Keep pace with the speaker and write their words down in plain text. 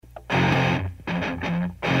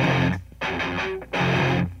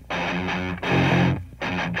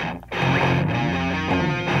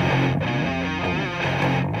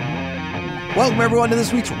Welcome, everyone, to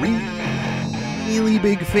this week's Really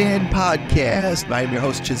Big Fan Podcast. I'm your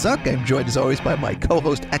host, ChZuck. I'm joined, as always, by my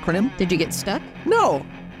co-host, Acronym. Did you get stuck? No,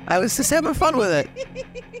 I was just having fun with it.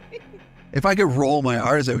 If I could roll my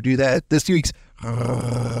R's, I would do that. This week's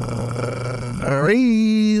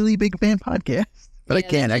Really Big Fan Podcast. But I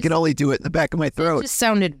can't. I can only do it in the back of my throat. It just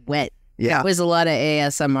sounded wet. Yeah. It was a lot of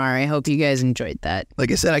ASMR. I hope you guys enjoyed that.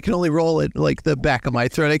 Like I said, I can only roll it like the back of my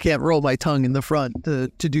throat. I can't roll my tongue in the front to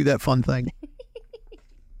do that fun thing.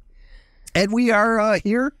 And we are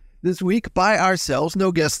here this week by ourselves.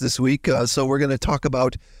 No guests this week. So we're going to talk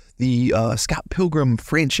about the Scott Pilgrim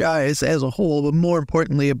franchise as a whole, but more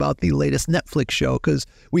importantly about the latest Netflix show, because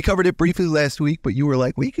we covered it briefly last week, but you were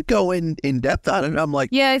like, we could go in depth on it. And I'm like,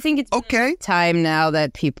 yeah, I think it's okay. Time now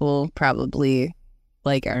that people probably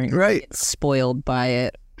aren't right. Spoiled by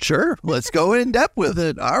it. Sure. Let's go in depth with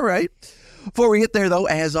it. All right. Before we get there, though,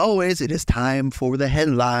 as always, it is time for the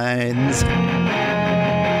headlines.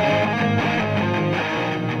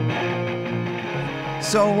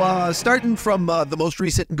 So starting from the most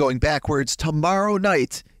recent and going backwards, tomorrow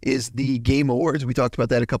night is the Game Awards. We talked about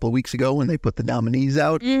that a couple of weeks ago when they put the nominees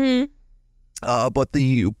out. Mm-hmm. But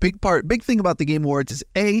the big thing about the Game Awards is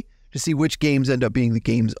A, to see which games end up being the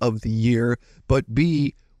games of the year, but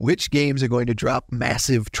B, which games are going to drop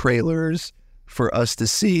massive trailers for us to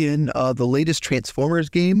see. In the latest Transformers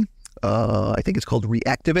game, I think it's called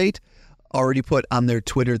Reactivate, already put on their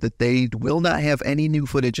Twitter that they will not have any new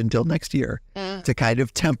footage until next year to kind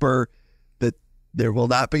of temper that there will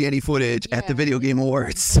not be any footage at the Video Game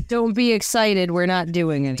Awards. Don't be excited. We're not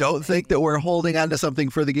doing it. Don't think that we're holding on to something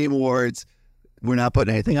for the Game Awards. We're not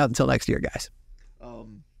putting anything out until next year, guys.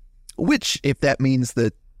 Which, if that means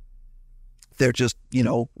that they're just,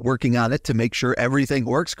 working on it to make sure everything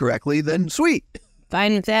works correctly, then sweet.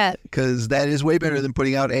 Fine with that. Because that is way better than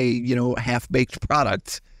putting out a, half-baked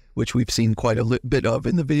product, which we've seen quite a bit of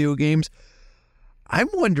in the video games. I'm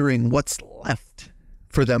wondering what's left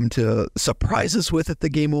for them to surprise us with at the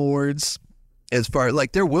Game Awards. As far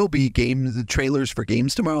there will be the trailers for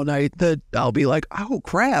games tomorrow night that I'll be like, oh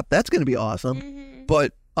crap, that's going to be awesome. Mm-hmm.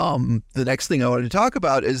 But the next thing I wanted to talk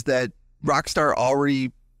about is that Rockstar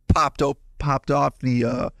already popped off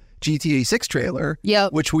the GTA 6 trailer,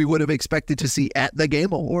 which we would have expected to see at the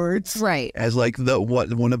Game Awards, right? As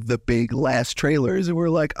one of the big last trailers, and we're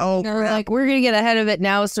like, oh, we're gonna get ahead of it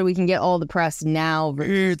now so we can get all the press now.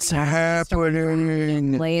 It's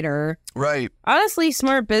happening later, right? Honestly,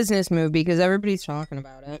 smart business move because everybody's talking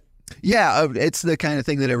about it. Yeah, it's the kind of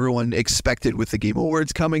thing that everyone expected with the Game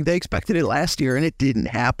Awards coming. They expected it last year, and it didn't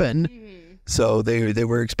happen. Mm-hmm. So they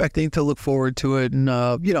were expecting to look forward to it, and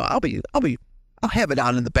I'll have it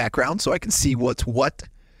on in the background so I can see what's what.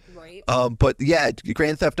 Right. But yeah,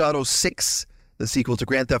 Grand Theft Auto 6, the sequel to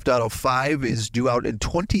Grand Theft Auto 5, is due out in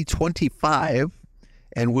 2025,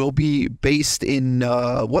 and will be based in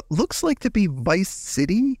what looks like to be Vice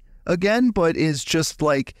City again, but is just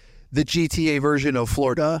like the GTA version of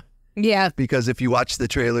Florida. Yeah. Because if you watch the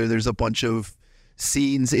trailer, there's a bunch of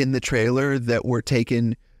scenes in the trailer that were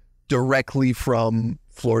taken directly from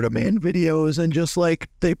Florida Man videos, and just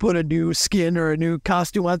they put a new skin or a new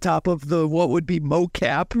costume on top of what would be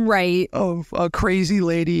mocap, right, of a crazy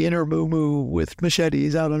lady in her moo-moo with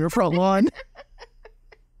machetes out on her front lawn.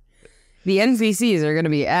 The NPCs are going to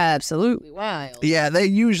be absolutely wild. Yeah, they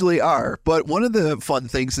usually are. But one of the fun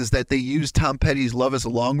things is that they used Tom Petty's Love is a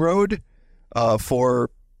Long Road for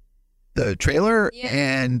the trailer,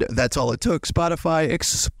 and that's all it took. Spotify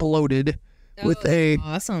exploded with a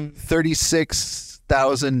awesome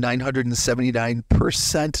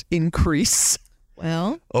 36,979% increase.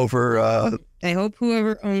 Well, over. I hope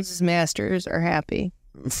whoever owns his masters are happy.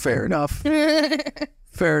 Fair enough.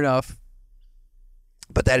 Fair enough.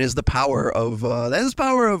 But that is the power of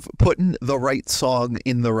putting the right song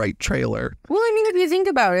in the right trailer. Well, I mean, if you think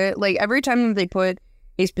about it, every time that they put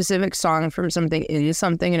a specific song from something into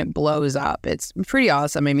something and it blows up, it's pretty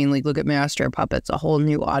awesome. I mean, look at Master of Puppets. A whole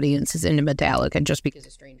new audience is into Metallica just because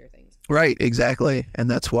of Stranger Things. Right, exactly.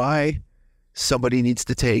 And that's why somebody needs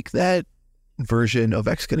to take that version of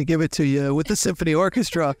X Gonna Give It To You with the symphony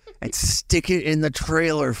orchestra and stick it in the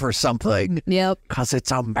trailer for something. Yep. Because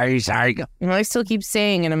it's amazing. And I still keep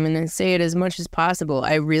saying, and I'm going to say it as much as possible,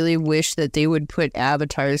 I really wish that they would put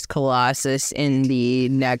Avatar's Colossus in the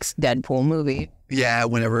next Deadpool movie. Yeah,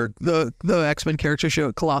 whenever the X-Men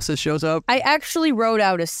character Colossus shows up. I actually wrote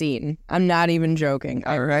out a scene. I'm not even joking.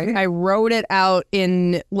 All right. I wrote it out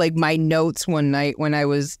in my notes one night when I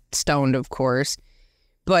was stoned, of course.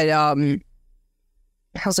 But I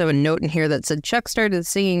also have a note in here that said Chuck started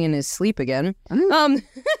singing in his sleep again.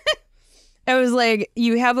 I was like,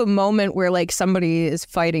 you have a moment where like somebody is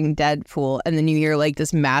fighting Deadpool and then you hear like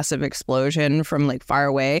this massive explosion from like far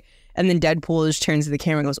away. And then Deadpool just turns to the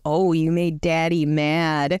camera and goes, "Oh, you made Daddy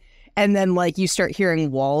mad." And then like you start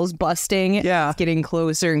hearing walls busting. Yeah. It's getting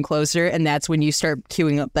closer and closer. And that's when you start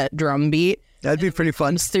queuing up that drum beat. That'd be pretty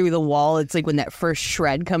fun. Comes through the wall. It's like when that first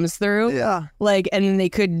shred comes through. Yeah. Like, and then they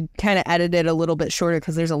could kind of edit it a little bit shorter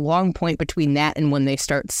because there's a long point between that and when they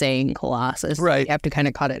start saying Colossus. Right. You have to kind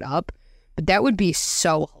of cut it up. But that would be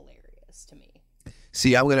so hilarious to me.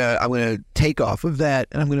 See, I'm gonna take off of that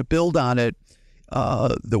and I'm gonna build on it.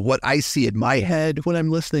 What I see in my head when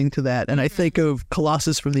I'm listening to that, and I think of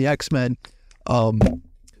Colossus from the X-Men.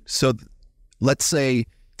 So let's say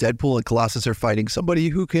Deadpool and Colossus are fighting somebody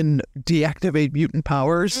who can deactivate mutant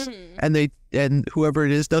powers, and whoever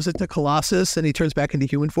it is does it to Colossus, and he turns back into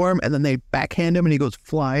human form, and then they backhand him, and he goes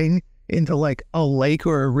flying into like a lake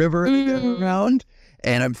or a river around.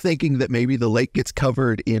 And I'm thinking that maybe the lake gets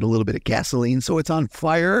covered in a little bit of gasoline, so it's on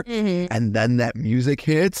fire. And then that music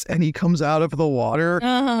hits, and he comes out of the water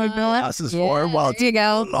in Colossus form while it's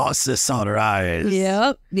Colossus sunrise.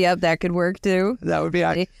 Yep, that could work too. That would be.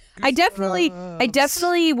 I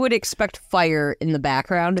definitely would expect fire in the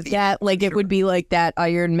background of that. Like it would be like that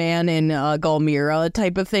Iron Man in Galmira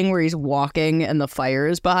type of thing where he's walking and the fire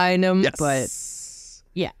is behind him. Yes. But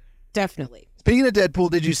yeah, definitely. Speaking of Deadpool,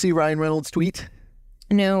 did you see Ryan Reynolds' tweet?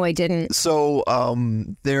 No, I didn't. So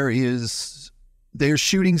they're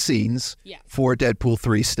shooting scenes for Deadpool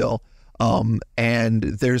 3 still. And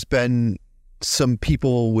there's been some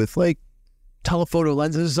people with like telephoto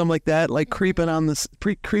lenses or something like that, like creeping on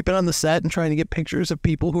the set and trying to get pictures of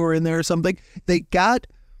people who are in there or something. They got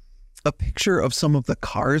a picture of some of the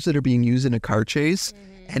cars that are being used in a car chase,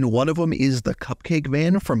 and one of them is the Cupcake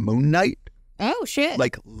van from Moon Knight. Oh, shit.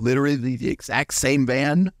 Like literally the exact same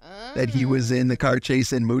van that he was in the car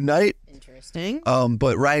chase in Moon Knight. Interesting.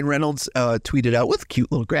 But Ryan Reynolds tweeted out with a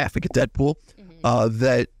cute little graphic at Deadpool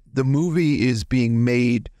that the movie is being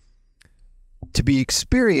made to be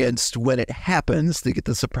experienced when it happens, to get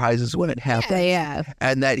the surprises when it happens. Yeah.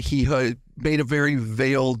 And that he made a very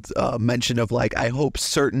veiled mention of like, I hope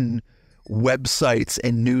certain websites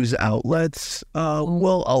and news outlets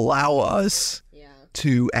will allow us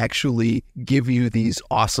to actually give you these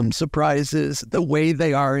awesome surprises the way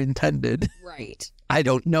they are intended. Right. I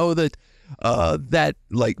don't know that that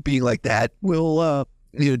like being like that will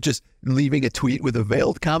just leaving a tweet with a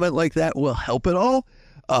veiled comment like that will help at all.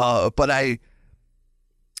 But I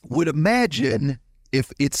would imagine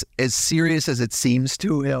if it's as serious as it seems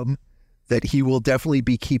to him, that he will definitely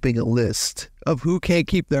be keeping a list of who can't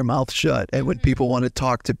keep their mouth shut. And when people want to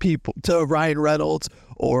talk to Ryan Reynolds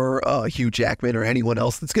or Hugh Jackman or anyone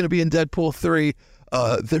else that's going to be in Deadpool 3,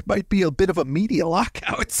 there might be a bit of a media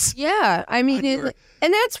lockout. Yeah, I mean,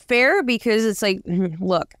 and that's fair because it's like,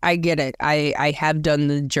 look, I get it. I have done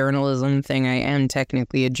the journalism thing. I am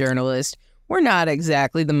technically a journalist. We're not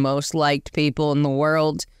exactly the most liked people in the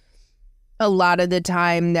world. A lot of the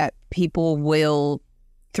time that people will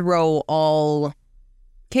throw all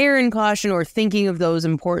care and caution or thinking of those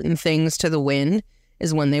important things to the wind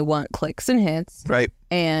is when they want clicks and hits. Right.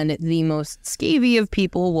 And the most skeevy of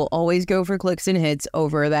people will always go for clicks and hits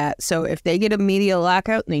over that. So if they get a media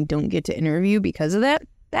lockout and they don't get to interview because of that,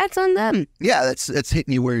 that's on them. Yeah, that's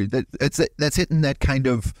hitting you where that's hitting that kind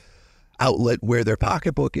of outlet where their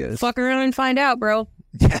pocketbook is. Fuck around and find out, bro.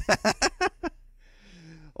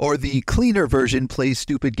 Or the cleaner version, play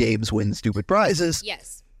stupid games, win stupid prizes.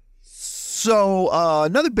 Yes. So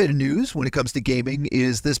another bit of news when it comes to gaming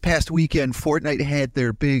is this past weekend, Fortnite had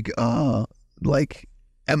their big Eminem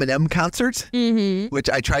concert, which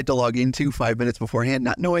I tried to log into 5 minutes beforehand,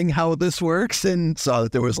 not knowing how this works, and saw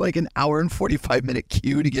that there was like an hour and 45-minute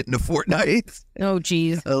queue to get into Fortnite. Oh,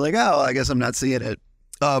 geez. I was like, oh, I guess I'm not seeing it.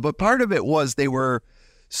 But part of it was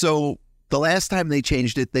so the last time they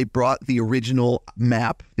changed it, they brought the original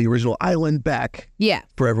map, the original island back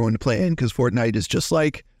for everyone to play in, because Fortnite is just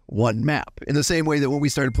like one map. In the same way that when we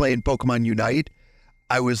started playing Pokemon Unite,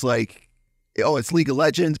 I was like, oh, it's League of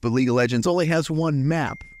Legends, but League of Legends only has one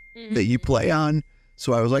map that you play on.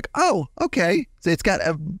 So I was like, oh, okay. So it's got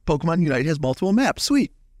Pokemon Unite has multiple maps.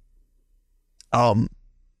 Sweet.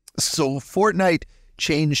 So Fortnite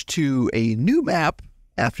changed to a new map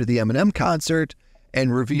after the Eminem concert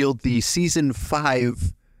and revealed the Season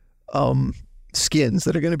 5 skins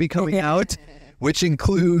that are going to be coming out, which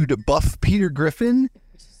include Buff Peter Griffin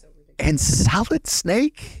and Solid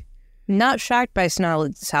Snake. Not shocked by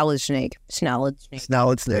Solid Snake. Solid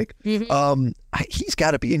Snake. He's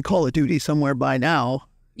got to be in Call of Duty somewhere by now.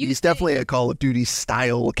 He's definitely a Call of Duty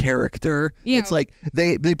style character. Yeah. It's like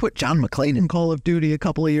they put John McClane in Call of Duty a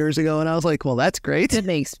couple of years ago, and I was like, well, that's great. It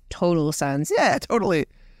makes total sense. Yeah, totally.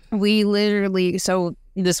 We literally, so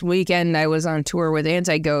this weekend I was on tour with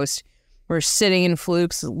Anti-Ghost. We're sitting in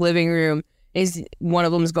Fluke's living room. One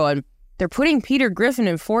of them's going, they're putting Peter Griffin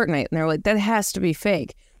in Fortnite. And they're like, that has to be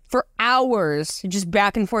fake. For hours, just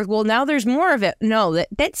back and forth. Well, now there's more of it. No,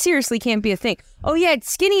 that seriously can't be a thing. Oh, yeah,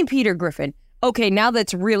 it's skinny Peter Griffin. Okay, now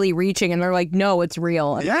that's really reaching. And they're like, no, it's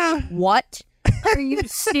real. Yeah. What? Are you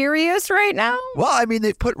serious right now? Well, I mean,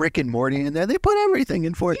 they've put Rick and Morty in there. They put everything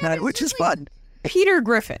in Fortnite, which is fun. Peter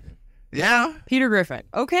Griffin. Yeah. Peter Griffin.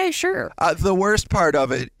 Okay, sure. The worst part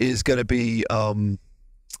of it is going to be,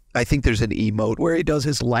 I think there's an emote where he does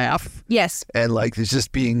his laugh. Yes. And like, he's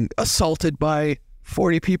just being assaulted by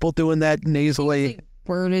 40 people doing that nasally.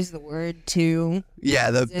 Bird is the word too. Yeah,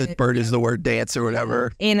 the bird is the word dance or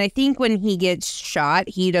whatever. And I think when he gets shot,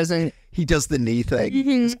 he doesn't. He does the knee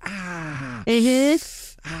thing.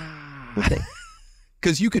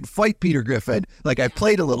 Because you can fight Peter Griffin. Like, I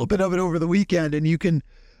played a little bit of it over the weekend, and you can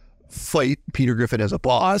fight Peter Griffin as a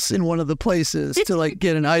boss in one of the places to like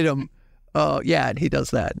get an item. Yeah, and he does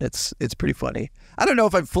that. It's pretty funny. I don't know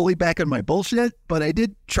if I'm fully back on my bullshit, but I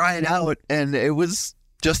did try it out, and it was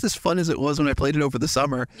just as fun as it was when I played it over the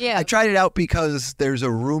summer. Yeah. I tried it out because there's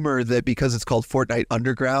a rumor that because it's called Fortnite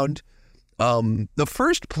Underground, the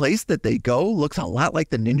first place that they go looks a lot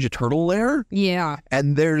like the Ninja Turtle lair. Yeah.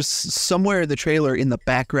 And there's somewhere in the trailer in the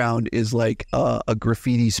background is like a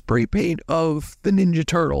graffiti spray paint of the Ninja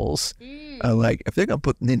Turtles. Like, if they're going to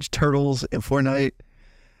put Ninja Turtles in Fortnite,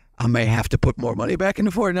 I may have to put more money back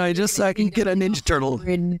into Fortnite just so I can get a Ninja Turtle.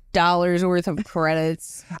 $100 worth of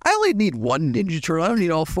credits. I only need one Ninja Turtle. I don't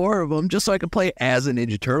need all four of them. Just so I can play as a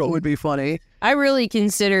Ninja Turtle would be funny. I really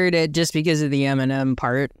considered it just because of the Eminem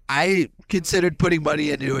part. I considered putting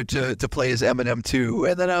money into it to play as Eminem too,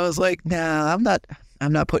 and then I was like, nah, I'm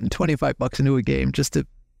not putting $25 into a game just to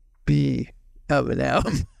be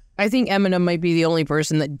Eminem. I think Eminem might be the only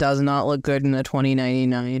person that does not look good in a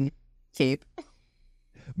 2099 cape.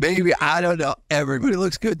 Maybe, I don't know. Everybody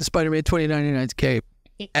looks good in Spider-Man 2099's cape.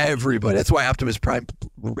 Everybody. That's why Optimus Prime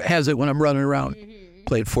has it when I'm running around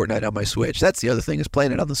playing Fortnite on my Switch. That's the other thing, is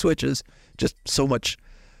playing it on the Switch is just so much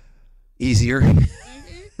easier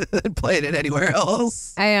than playing it anywhere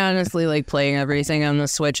else. I honestly like playing everything on the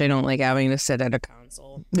Switch. I don't like having to sit at a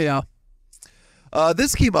console. Yeah.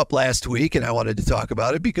 This came up last week, and I wanted to talk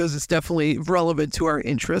about it because it's definitely relevant to our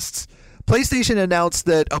interests. PlayStation announced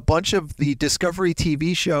that a bunch of the Discovery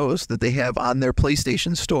TV shows that they have on their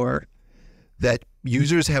PlayStation Store that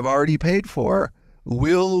users have already paid for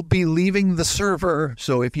will be leaving the server.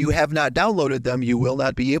 So if you have not downloaded them, you will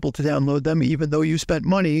not be able to download them, even though you spent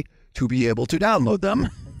money to be able to download them.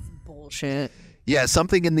 That's bullshit. Yeah,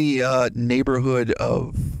 something in the neighborhood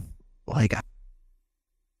of like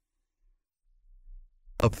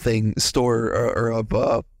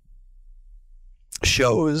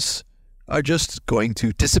shows are just going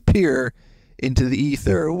to disappear into the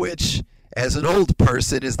ether, which, as an old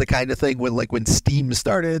person, is the kind of thing when Steam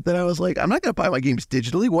started that I was like, I'm not going to buy my games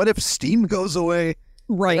digitally. What if Steam goes away?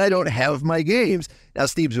 Right. And I don't have my games. Now,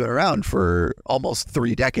 Steam's been around for almost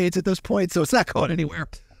 3 decades at this point, so it's not going anywhere.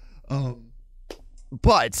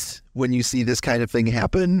 But when you see this kind of thing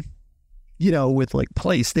happen, with like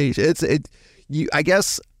PlayStation, I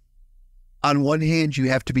guess on one hand, you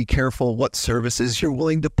have to be careful what services you're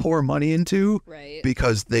willing to pour money into, right?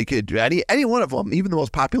 Because they could, any one of them, even the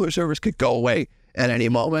most popular service, could go away at any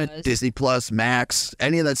moment. Disney Plus, Max,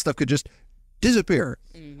 any of that stuff could just disappear.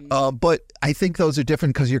 But I think those are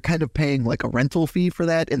different because you're kind of paying like a rental fee for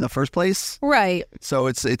that in the first place. Right. So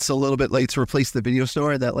it's a little bit late to replace the video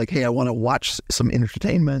store that like, hey, I want to watch some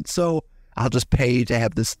entertainment. So I'll just pay to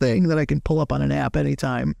have this thing that I can pull up on an app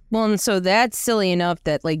anytime. Well, and so that's silly enough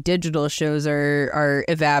that like digital shows are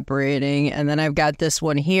evaporating. And then I've got this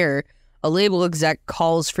one here. A label exec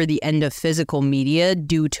calls for the end of physical media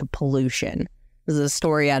due to pollution. This is a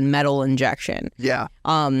story on metal injection. Yeah.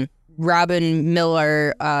 Robin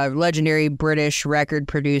Miller, legendary British record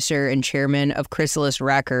producer and chairman of Chrysalis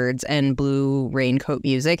Records and Blue Raincoat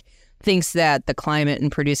Music, thinks that the climate in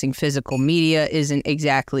producing physical media isn't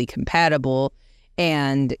exactly compatible.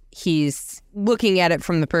 And he's looking at it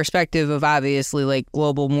from the perspective of obviously like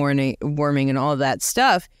global warming and all that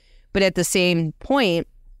stuff. But at the same point,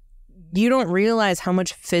 you don't realize how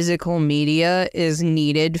much physical media is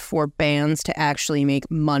needed for bands to actually make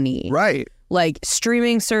money. Right. Like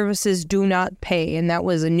streaming services do not pay. And that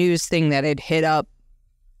was a news thing that had hit up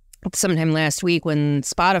sometime last week when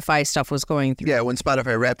Spotify stuff was going through. Yeah, when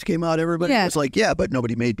Spotify Wrapped came out, everybody was like, yeah, but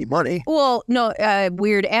nobody made me money. Well, no,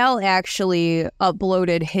 Weird Al actually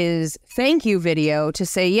uploaded his thank you video to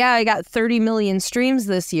say, yeah, I got 30 million streams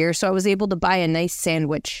this year, so I was able to buy a nice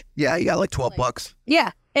sandwich. Yeah, you got like $12.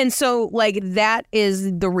 Yeah. And so, like, that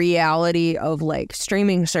is the reality of, like,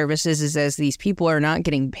 streaming services is as these people are not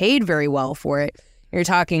getting paid very well for it. You're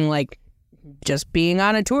talking, like, just being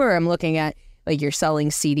on a tour. I'm looking at, like, you're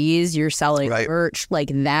selling CDs, you're selling merch, like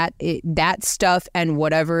that stuff, and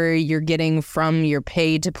whatever you're getting from your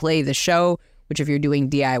pay to play the show, which if you're doing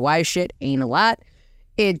DIY shit ain't a lot.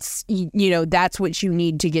 It's, you know, that's what you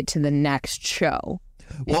need to get to the next show.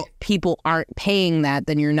 Well, if people aren't paying that,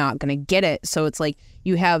 then you're not going to get it. So it's like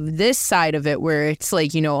you have this side of it where it's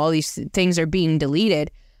like, you know, all these things are being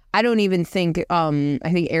deleted. I don't even think, I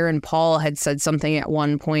think Aaron Paul had said something at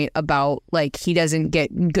one point about, like, he doesn't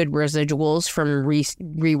get good residuals from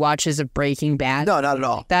rewatches of Breaking Bad. No, not at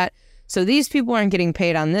all. Like that. So these people aren't getting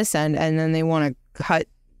paid on this end, and then they want to cut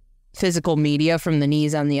physical media from the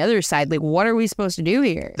knees on the other side. Like, what are we supposed to do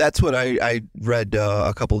here? That's what I read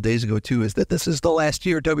a couple of days ago, too, is that this is the last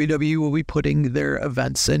year WWE will be putting their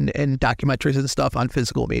events and documentaries and stuff on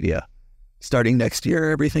physical media. Starting next year,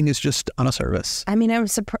 everything is just on a service. I mean,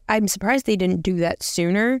 I'm surprised they didn't do that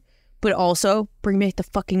sooner, but also bring back the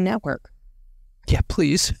fucking network. Yeah,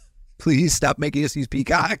 please. Please stop making us use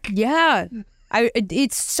Peacock. Yeah.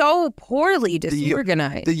 It's so poorly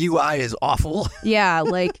disorganized. The UI is awful. Yeah,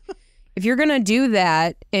 like, if you're going to do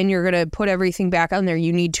that and you're going to put everything back on there,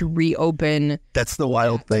 you need to reopen. That's the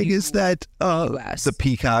wild thing, is that the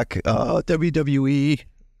Peacock WWE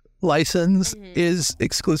license is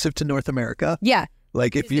exclusive to North America. Yeah.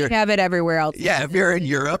 Like, if you have it everywhere else. Yeah, if you're in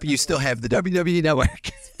Europe, you still have the WWE network.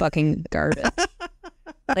 It's fucking garbage.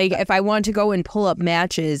 Like, if I want to go and pull up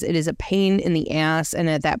matches, it is a pain in the ass, and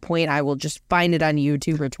at that point, I will just find it on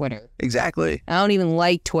YouTube or Twitter. Exactly. I don't even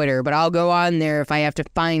like Twitter, but I'll go on there if I have to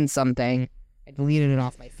find something. I deleted it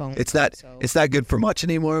off my phone. It's not good for much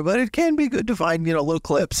anymore, but it can be good to find, you know, little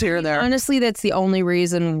clips here and there. Honestly, that's the only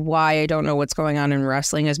reason why I don't know what's going on in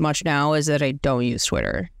wrestling as much now, is that I don't use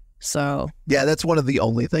Twitter. So yeah, that's one of the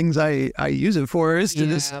only things I use it for, is to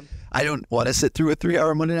just, I don't want to sit through a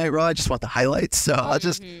 3-hour Monday Night Raw. I just want the highlights. So I'll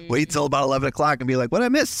just wait till about 11 o'clock and be like, what'd I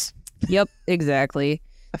miss? Yep, exactly.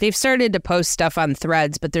 They've started to post stuff on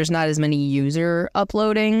Threads, but there's not as many user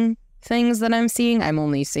uploading things that I'm seeing. I'm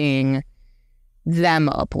only seeing them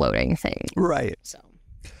uploading things. Right. So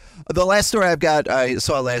the last story I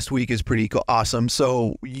saw last week is pretty awesome.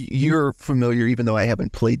 So you're familiar, even though I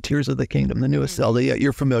haven't played Tears of the Kingdom, the newest Zelda yet,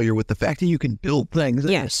 you're familiar with the fact that you can build things.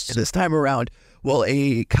 Yes. This time around. Well,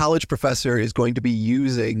 a college professor is going to be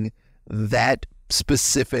using that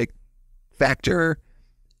specific factor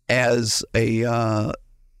as a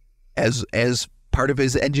as part of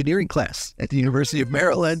his engineering class at the University of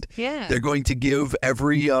Maryland. Yeah. They're going to give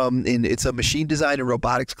every it's a machine design and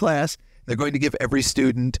robotics class. They're going to give every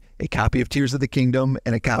student a copy of Tears of the Kingdom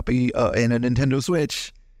and a copy and a Nintendo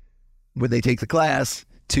Switch when they take the class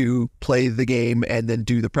to play the game and then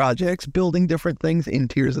do the projects, building different things in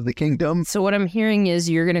Tears of the Kingdom. So what I'm hearing is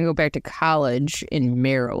you're going to go back to college in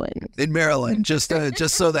Maryland. In Maryland, just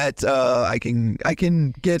so that I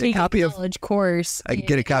can get a copy of college course. I can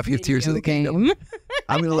get a copy of Tears of the Kingdom.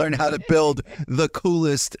 I'm going to learn how to build the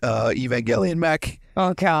coolest Evangelion mech.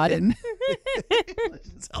 Oh God. In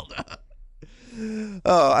Zelda.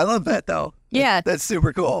 Oh, I love that though. Yeah, that's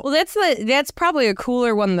super cool. Well, that's probably a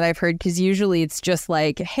cooler one that I've heard, because usually it's just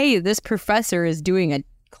like, hey, this professor is doing a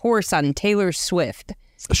course on Taylor Swift.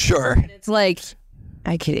 Sure. And it's like,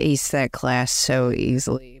 I could ace that class so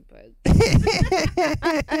easily, but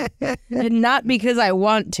and not because I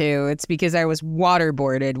want to. It's because I was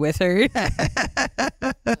waterboarded with her.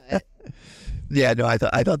 But... Yeah, no, I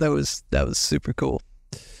thought that was super cool,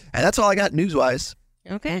 and that's all I got news wise.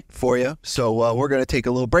 Okay. For you. So we're going to take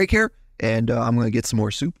a little break here, and I'm going to get some more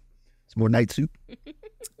soup, some more night soup.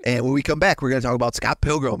 And when we come back, we're going to talk about Scott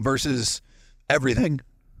Pilgrim versus everything.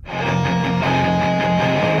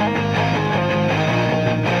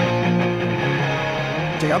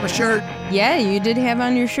 Take off my shirt. Yeah, you did have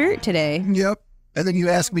on your shirt today. Yep. And then you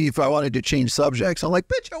asked me if I wanted to change subjects. I'm like,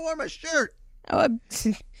 bitch, I wore my shirt. Oh, I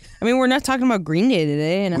mean, we're not talking about Green Day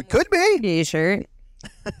today. And we could be. Green Day shirt.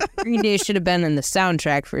 Green Day should have been in the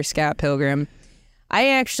soundtrack for Scott Pilgrim.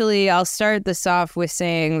 I'll start this off with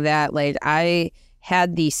saying that, like, I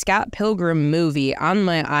had the Scott Pilgrim movie on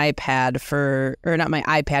my iPad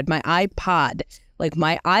my iPod. Like,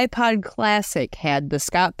 my iPod Classic had the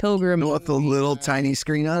Scott Pilgrim with the little tiny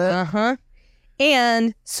screen on it? Uh-huh.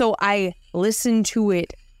 And so I listened to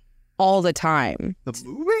it all the time. The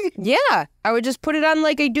movie? Yeah. I would just put it on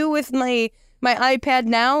like I do with my iPad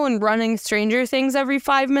now and running Stranger Things every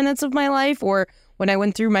 5 minutes of my life. Or when I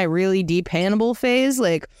went through my really deep Hannibal phase,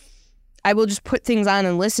 like I will just put things on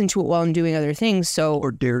and listen to it while I'm doing other things. So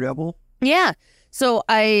Or Daredevil? Yeah. So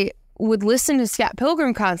I would listen to Scott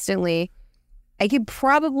Pilgrim constantly. I could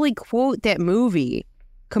probably quote that movie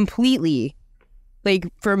completely. Like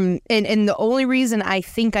from, and the only reason I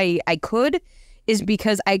think I could is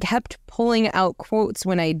because I kept pulling out quotes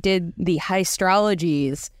when I did the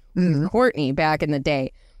Hystrologies with Courtney back in the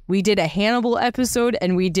day. We did a Hannibal episode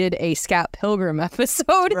and we did a Scott Pilgrim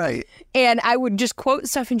episode. Right. And I would just quote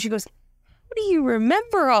stuff and she goes, how do you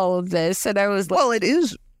remember all of this? And I was like, well,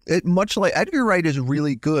 much like Edgar Wright is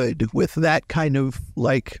really good with that kind of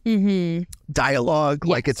like dialogue. Yes.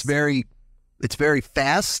 Like it's very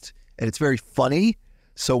fast and it's very funny.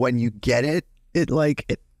 So when you get it, it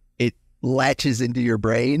latches into your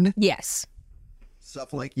brain. yes.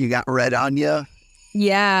 Stuff like You Got Red on You.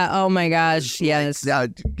 Yeah. Oh my gosh. Yes. Now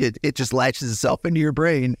it just latches itself into your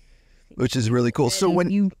brain, which is really cool. So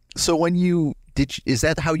is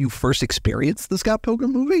that how you first experienced the Scott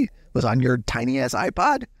Pilgrim movie? Was on your tiny ass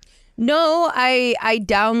iPod? No, I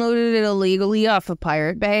downloaded it illegally off of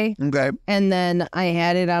Pirate Bay. Okay. And then I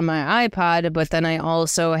had it on my iPod, but then I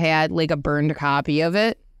also had like a burned copy of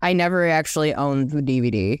it. I never actually owned the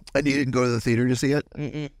DVD. And you didn't go to the theater to see it?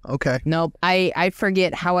 Mm-mm. Okay. Nope. I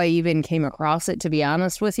forget how I even came across it, to be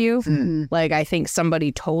honest with you. Like, I think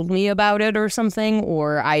somebody told me about it or something,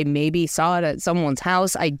 or I maybe saw it at someone's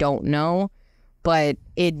house. I don't know. But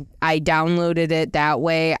I downloaded it that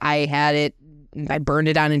way. I had it. I burned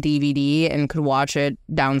it on a DVD and could watch it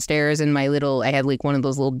downstairs in I had like one of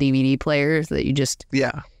those little DVD players that you just...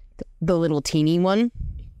 Yeah. The little teeny one.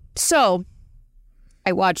 So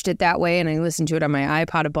I watched it that way and I listened to it on my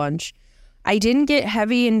iPod a bunch. I didn't get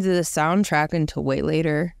heavy into the soundtrack until way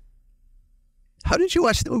later. How did you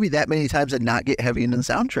watch the movie that many times and not get heavy into the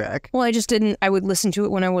soundtrack? Well, I just didn't. I would listen to it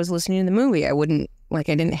when I was listening to the movie. I wouldn't, I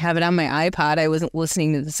didn't have it on my iPod. I wasn't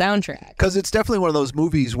listening to the soundtrack. Because it's definitely one of those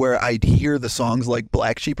movies where I'd hear the songs like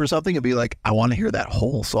Black Sheep or something and be like, I want to hear that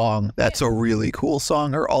whole song. That's a really cool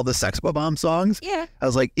song. Or all the Sex Bomb songs. Yeah. I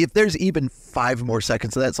was like, if there's even 5 more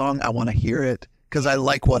seconds of that song, I want to hear it because I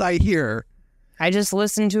like what I hear. I just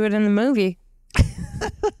listened to it in the movie.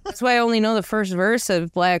 That's why I only know the first verse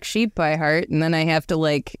of Black Sheep by heart, and then I have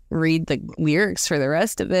to read the lyrics for the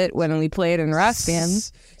rest of it when we play it in rock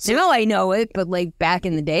bands. So now I know it, but back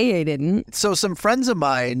in the day I didn't. So some friends of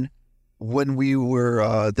mine, when we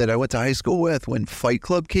were that I went to high school with, when Fight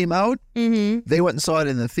Club came out, they went and saw it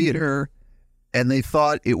in the theater, and they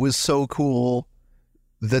thought it was so cool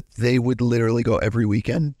that they would literally go every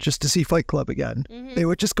weekend just to see Fight Club again. They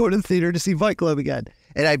would just go to the theater to see Fight Club again.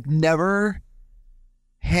 And I've never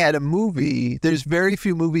had a movie. There's very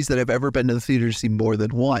few movies that I've ever been to the theater to see more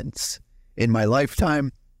than once in my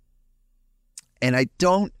lifetime. And I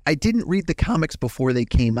didn't read the comics before they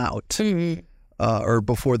came out or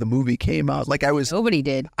before the movie came out. Nobody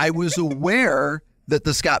did. I was aware that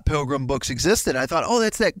the Scott Pilgrim books existed. I thought, oh,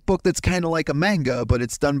 that's that book that's kind of like a manga, but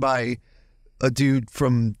it's done by a dude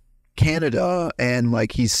from Canada, and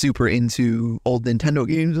he's super into old Nintendo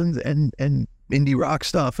games and indie rock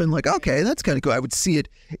stuff, and okay, that's kind of cool. I would see it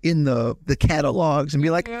in the catalogs and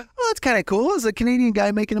be like, oh, that's kind of cool. As a Canadian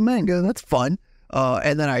guy making a manga, that's fun.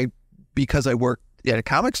 And then because I worked at a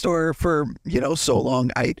comic store for so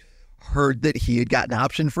long, I heard that he had got an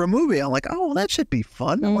option for a movie. I'm like, oh, well, that should be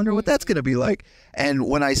fun. I wonder what that's going to be like. And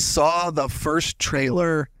when I saw the first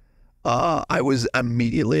trailer, I was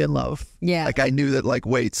immediately in love. Yeah. I knew that,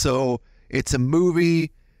 wait, so it's a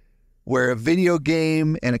movie where a video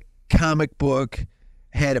game and a comic book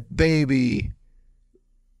had a baby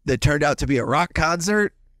that turned out to be a rock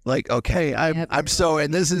concert. Okay, I'm so,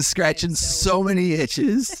 and this is scratching so many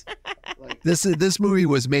itches. This movie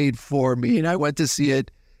was made for me, and I went to see it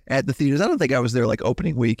at the theaters. I don't think I was there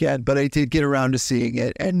opening weekend, but I did get around to seeing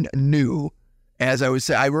it and knew, as I was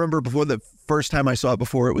saying, I remember before the first time I saw it,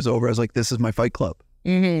 before it was over, I was like, this is my Fight Club.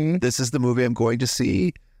 This is the movie I'm going to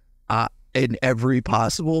see in every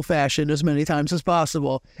possible fashion as many times as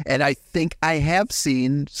possible. And I think I have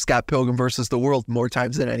seen Scott Pilgrim versus the World more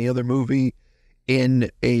times than any other movie in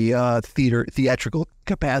a theatrical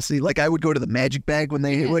capacity. I would go to the Magic Bag when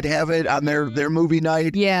they would have it on their movie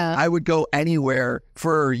night. Yeah. I would go anywhere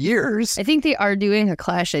for years. I think they are doing a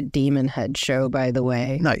Clash at Demon Head show, by the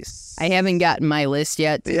way. Nice. I haven't gotten my list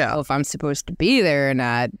yet to know if I'm supposed to be there or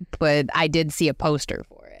not, but I did see a poster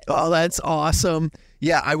for it. Oh, that's awesome.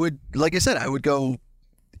 Yeah, I would, like I said, I would go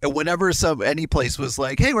whenever any place was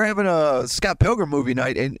like, hey, we're having a Scott Pilgrim movie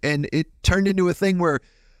night, and it turned into a thing where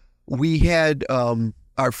we had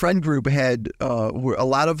our friend group had a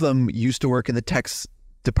lot of them used to work in the tech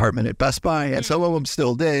department at Best Buy, and some of them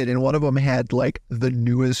still did, and one of them had like the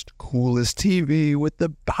newest, coolest TV with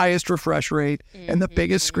the highest refresh rate and the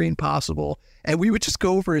biggest screen possible, and we would just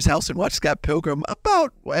go over his house and watch Scott Pilgrim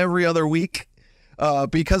about every other week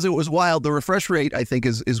because it was wild. The refresh rate, I think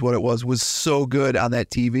is what it was so good on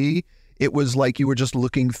that TV. It was like you were just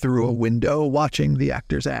looking through a window watching the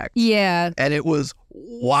actors act. Yeah. And it was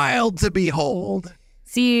wild to behold.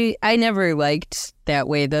 See, I never liked that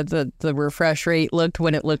way that the refresh rate looked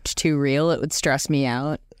when it looked too real. It would stress me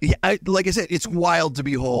out. Yeah, like I said, it's wild to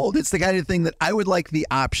behold. It's the kind of thing that I would like the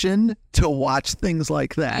option to watch things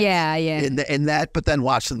like that. Yeah, yeah. In that, but then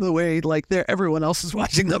watch them the way like everyone else is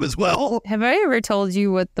watching them as well. Have I ever told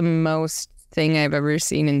you what the most thing I've ever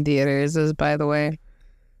seen in theaters is, by the way?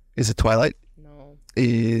 Is it Twilight? No.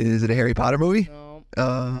 Is it a Harry Potter movie?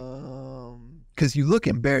 No. Because you look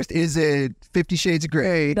embarrassed. Is it 50 Shades of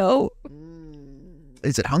Grey? No.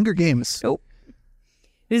 Is it Hunger Games? Nope.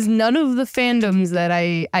 There's none of the fandoms that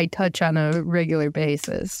I touch on a regular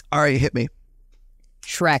basis. All right, hit me.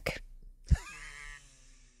 Shrek.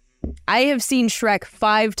 I have seen Shrek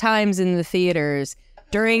 5 times in the theaters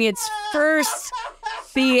during its first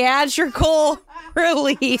theatrical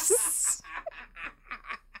release.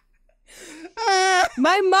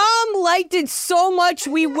 My mom liked it so much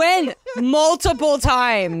we went multiple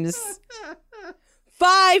times.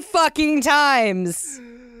 5 fucking times.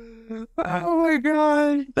 Oh my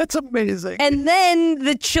God. That's amazing. And then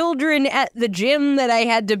the children at the gym that I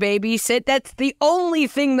had to babysit, that's the only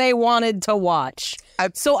thing they wanted to watch.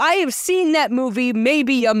 So I have seen that movie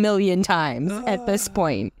maybe 1 million times at this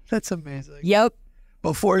point. That's amazing. Yep.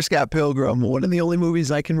 Before Scott Pilgrim, one of the only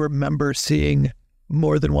movies I can remember seeing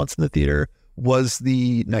more than once in the theater was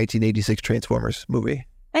the 1986 Transformers movie.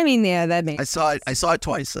 I mean, yeah, that makes sense. I saw it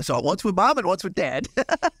twice. I saw it once with Mom and once with Dad.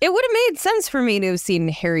 It would have made sense for me to have seen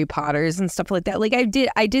Harry Potter's and stuff like that. Like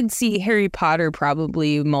I did see Harry Potter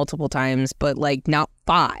probably multiple times, but like not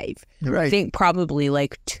 5. Right. I think probably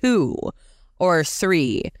like 2 or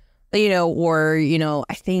 3. I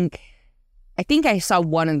think I saw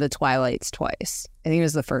one of the Twilights twice. I think it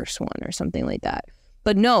was the first one or something like that.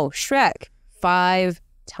 But no, Shrek 5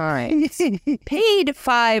 times. Paid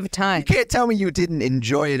 5 times. You can't tell me you didn't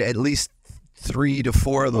enjoy it at least 3 to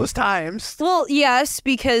 4 of those times. Well, yes,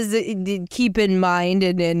 because keep in mind,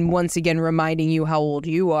 and once again reminding you how old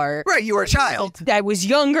you are. Right, you were a child. I was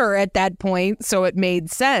younger at that point, so it made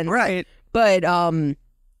sense. Right. But,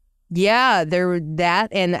 yeah, there were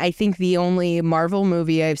that, and I think the only Marvel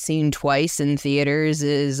movie I've seen twice in theaters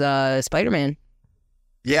is Spider-Man.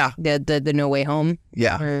 Yeah. The No Way Home.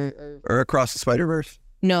 Yeah. Or Across the Spider-Verse.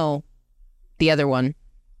 No, the other one.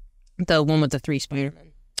 The one with the 3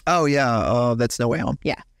 Spider-Men. Oh, yeah. That's No Way Home.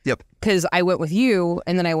 Yeah. Yep. Because I went with you,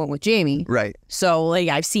 and then I went with Jamie. Right. So, like,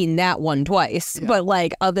 I've seen that one twice. Yeah. But,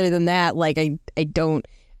 like, other than that, like, I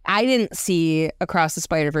didn't see Across the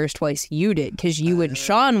Spider-Verse twice. You did, because you and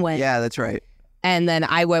Sean went. Yeah, that's right. And then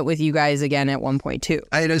I went with you guys again at one point, too.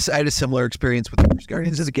 I had a similar experience with the first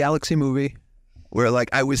Guardians of the Galaxy movie, where, like,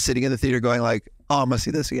 I was sitting in the theater going, like, oh, I'm going to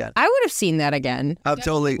see this again. I would have seen that again. I'm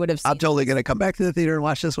totally going to come back to the theater and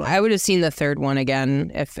watch this one. I would have seen the third one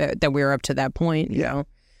again if that we were up to that point. You know?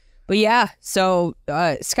 But yeah, so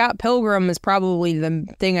Scott Pilgrim is probably the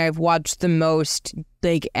thing I've watched the most,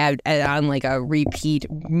 like, on like a repeat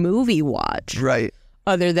movie watch. Right.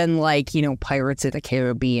 Other than, like, Pirates of the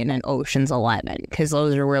Caribbean and Ocean's 11, because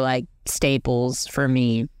those were like staples for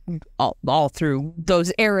me all through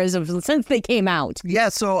those eras since they came out. Yeah,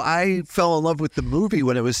 so I fell in love with the movie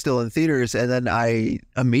when it was still in theaters, and then I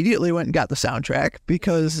immediately went and got the soundtrack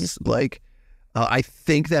because, like, I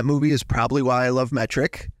think that movie is probably why I love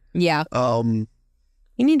Metric. Yeah. You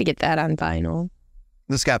need to get that on vinyl.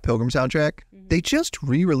 The Scott Pilgrim soundtrack. Mm-hmm. They just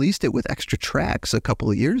re-released it with extra tracks a couple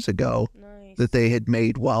of years ago. That they had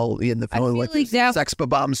made while in the film, like Sex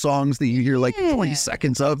Bomb songs that you hear like 20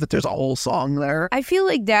 seconds of, that there's a whole song there. I feel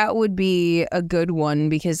like that would be a good one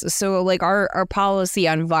because, so like our policy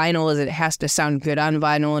on vinyl is it has to sound good on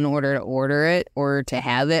vinyl in order to order it or to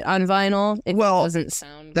have it on vinyl. If it doesn't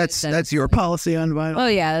sound good, that's your policy on vinyl. Oh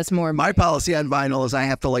yeah, that's more my policy on vinyl is I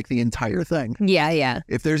have to like the entire thing. Yeah.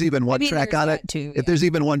 If there's even one track on it, if there's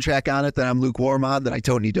even one track on it that I'm lukewarm on, then I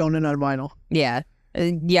totally don't on vinyl. Yeah.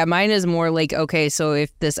 Yeah, mine is more like, okay, so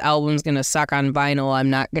if this album's going to suck on vinyl, I'm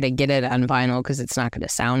not going to get it on vinyl because it's not going to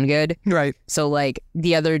sound good. Right. So, like,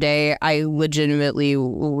 the other day, I legitimately,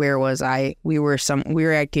 where was I? We were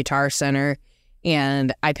at Guitar Center,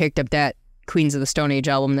 and I picked up that Queens of the Stone Age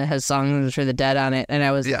album that has Songs for the Dead on it, and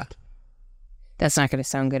I was like, that's not going to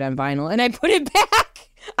sound good on vinyl. And I put it back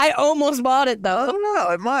I almost bought it though. I don't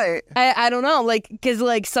know. It might. I don't know, like, because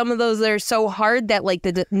like some of those are so hard that like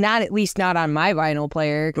not at least not on my vinyl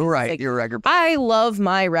player. Right, like, your record. I love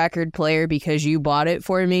my record player because you bought it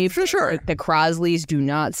for me. For sure. Like, the Crosleys do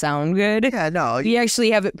not sound good. Yeah, no. You actually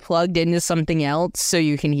have it plugged into something else so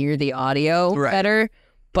you can hear the audio better.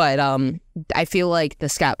 But I feel like the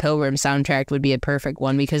Scott Pilgrim soundtrack would be a perfect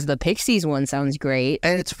one because the Pixies one sounds great.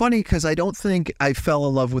 And it's funny because I don't think I fell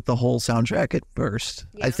in love with the whole soundtrack at first.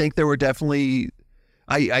 Yeah. I think there were definitely,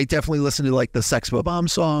 I definitely listened to like the Sex Bomb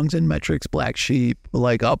songs and Metric's Black Sheep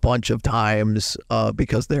like a bunch of times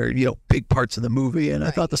because they're, big parts of the movie. And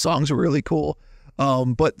I thought the songs were really cool.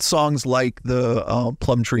 But songs like the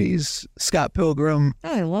Plum Trees, Scott Pilgrim.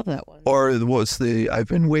 Oh, I love that one. Or what's the I've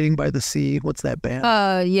Been Waiting by the Sea. What's that band?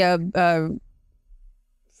 Fuck,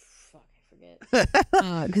 I forget.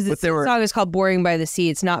 Because the song is called Boring by the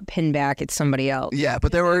Sea. It's not Pinback, it's somebody else. Yeah,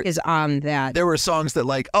 but is on that. There were songs that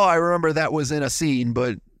like, oh, I remember that was in a scene,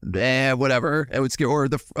 but whatever. It would scare. Or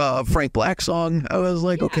the Frank Black song. I was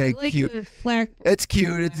like, okay, like cute. It's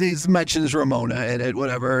cute. It mentions Ramona in it,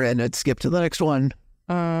 whatever, and it skipped to the next one.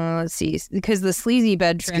 Let's see, because the Sleazy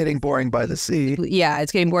Bed track. It's Getting Boring by the Sea. Yeah,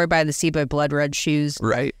 It's Getting Boring by the Sea by Blood Red Shoes.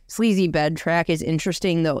 Right. Sleazy Bed track is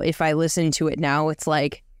interesting, though. If I listen to it now, it's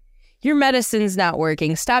like, your medicine's not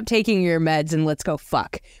working. Stop taking your meds and let's go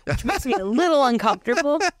fuck. Which makes me a little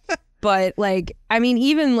uncomfortable. But, like, I mean,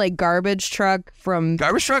 even, like, Garbage Truck from...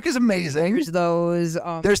 Garbage Truck is amazing. There's those...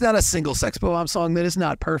 There's not a single Sex Bomb song that is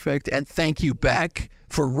not perfect. And thank you, Beck,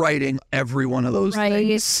 for writing every one of those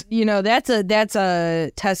things. That's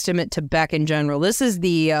a testament to Beck in general. This is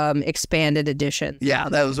the expanded edition. Yeah,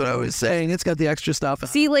 that was what I was saying. It's got the extra stuff.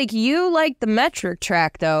 See, like, you like the Metric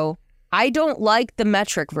track, though. I don't like the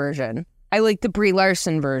Metric version. I like the Brie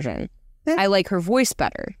Larson version. I like her voice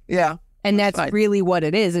better. Yeah. And that's really what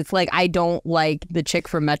it is. It's like, I don't like the chick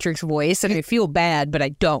from Metric's voice, and I feel bad, but I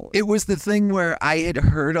don't. It was the thing where I had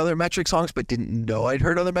heard other Metric songs, but didn't know I'd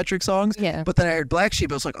heard other Metric songs. Yeah. But then I heard Black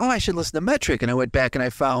Sheep. I was like, oh, I should listen to Metric. And I went back and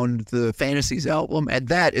I found the Fantasies album, and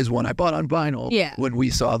that is one I bought on vinyl when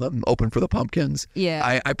we saw them open for the Pumpkins.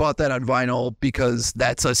 Yeah. I bought that on vinyl because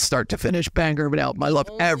that's a start-to-finish banger of an album. I love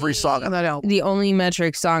every song on that album. The only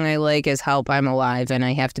Metric song I like is Help, I'm Alive, and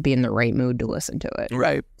I have to be in the right mood to listen to it.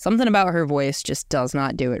 Right. Something about her voice just does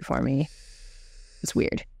not do it for me. It's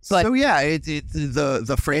weird. But so yeah,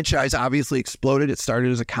 the franchise obviously exploded. It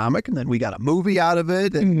started as a comic, and then we got a movie out of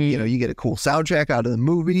it. And you get a cool soundtrack out of the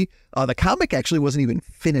movie. The comic actually wasn't even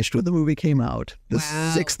finished when the movie came out. The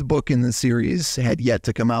sixth book in the series had yet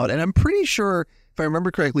to come out, and I'm pretty sure, if I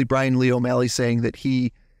remember correctly, Brian Lee O'Malley saying that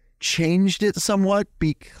he changed it somewhat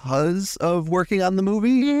because of working on the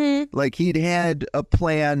movie. Like he'd had a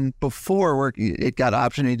plan before it got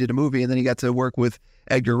optioned, he did a movie, and then he got to work with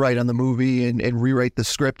Edgar Wright on the movie and rewrite the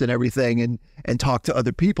script and everything and talk to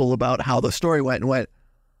other people about how the story went,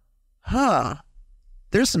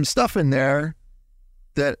 there's some stuff in there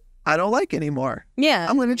that I don't like anymore. Yeah.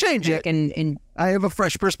 I'm going to change it. And I have a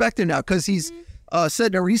fresh perspective now because he's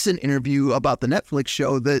said in a recent interview about the Netflix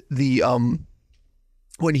show that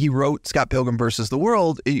when he wrote Scott Pilgrim versus the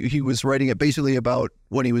World, he was writing it basically about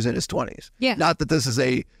when he was in his 20s. Yeah. Not that this is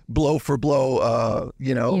a blow for blow,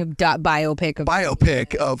 biopic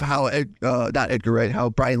of how, not Edgar Wright,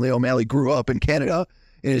 how Brian Lee O'Malley grew up in Canada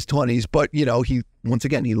in his 20s. But, he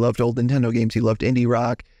loved old Nintendo games. He loved indie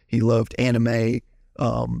rock. He loved anime.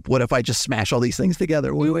 What if I just smash all these things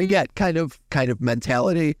together? What do we get? Kind of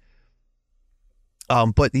mentality.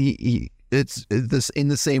 But it's this in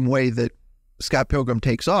the same way that Scott Pilgrim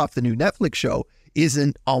Takes Off, the new Netflix show,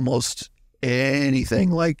 isn't almost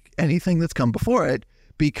anything like anything that's come before it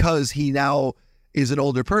because he now is an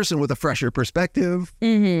older person with a fresher perspective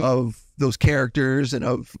of those characters and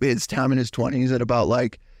of his time in his 20s and about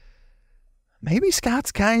like, maybe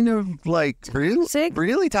Scott's kind of like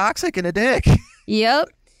really toxic and a dick. Yep.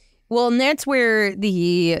 Well, and that's where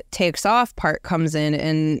the Takes Off part comes in.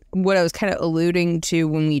 And what I was kind of alluding to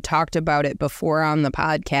when we talked about it before on the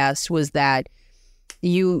podcast was that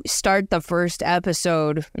you start the first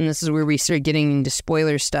episode, and this is where we start getting into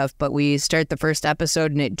spoiler stuff, but we start the first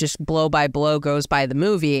episode and it just blow by blow goes by the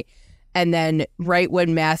movie. And then right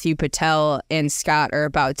when Matthew Patel and Scott are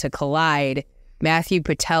about to collide, Matthew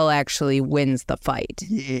Patel actually wins the fight.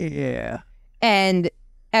 Yeah. And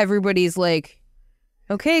everybody's like,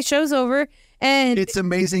 okay, show's over. And it's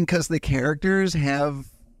amazing because the characters have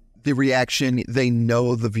the reaction they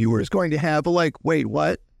know the viewer is going to have. Like, wait,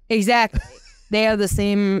 what? Exactly. They have the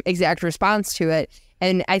same exact response to it.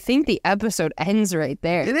 And I think the episode ends right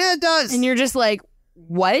there. It does. And you're just like,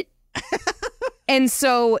 what? And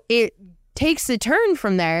so it takes a turn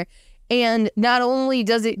from there. And not only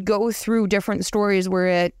does it go through different stories where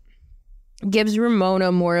it gives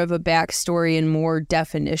Ramona more of a backstory and more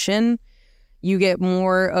definition, you get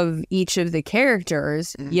more of each of the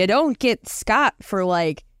characters. You don't get Scott for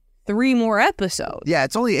like 3 more episodes. Yeah,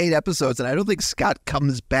 it's only 8 episodes, and I don't think Scott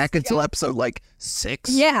comes back until episode like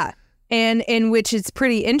 6. Yeah, and in which it's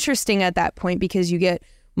pretty interesting at that point because you get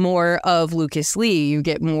more of Lucas Lee, you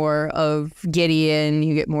get more of Gideon,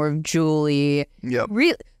 you get more of Julie. Yep.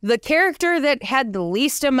 The character that had the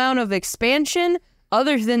least amount of expansion,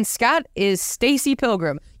 other than Scott, is Stacy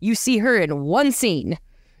Pilgrim. You see her in 1 scene.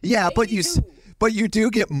 Yeah, but you do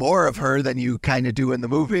get more of her than you kind of do in the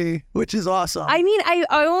movie, which is awesome. I mean,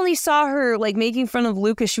 I only saw her like making fun of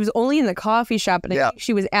Lucas. She was only in the coffee shop, and I think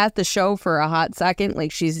she was at the show for a hot second.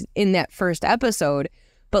 Like she's in that first episode,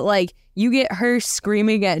 but like you get her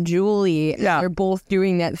screaming at Julie. Yeah, they're both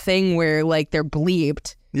doing that thing where like they're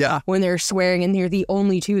bleeped. Yeah, when they're swearing, and they're the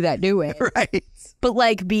only 2 that do it. Right. But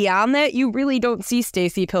like beyond that, you really don't see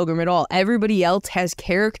Stacy Pilgrim at all. Everybody else has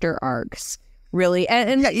character arcs. Really,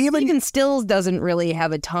 and even Stills doesn't really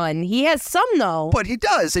have a ton. He has some though, but he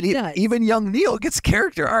does, and even young Neil gets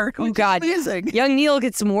character arc. Oh God, amazing! Young Neil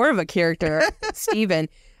gets more of a character. Steven.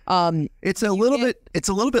 It's a little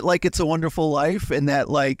bit like It's a Wonderful Life in that,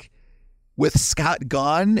 like, with Scott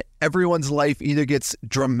gone, everyone's life either gets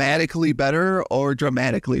dramatically better or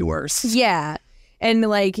dramatically worse. Yeah. And,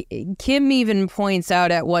 like, Kim even points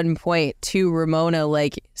out at one point to Ramona,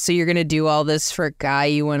 like, so you're going to do all this for a guy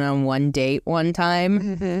you went on 1 date one time?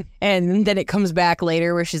 Mm-hmm. And then it comes back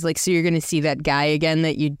later where she's like, so you're going to see that guy again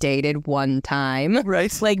that you dated 1 time?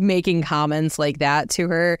 Right. Like, making comments like that to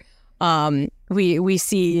her. We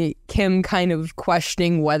see Kim kind of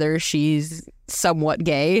questioning whether she's somewhat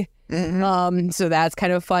gay. Mm-hmm. So that's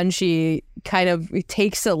kind of fun. She kind of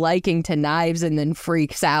takes a liking to knives and then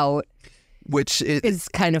freaks out. Which is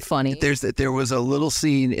kind of funny. There was a little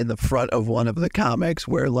scene in the front of one of the comics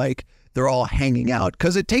where like they're all hanging out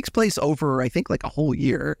because it takes place over I think like a whole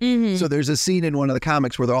year. Mm-hmm. So there's a scene in one of the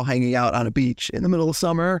comics where they're all hanging out on a beach in the middle of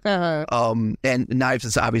summer. Uh-huh. And Knives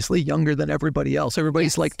is obviously younger than everybody else.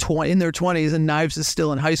 Everybody's like in their 20s, and Knives is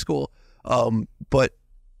still in high school. But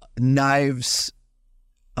Knives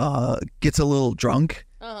gets a little drunk,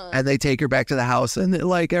 and they take her back to the house, and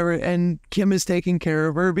and Kim is taking care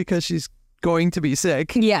of her because she's going to be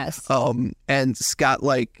sick. Yes. And Scott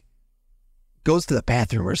like goes to the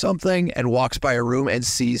bathroom or something and walks by a room and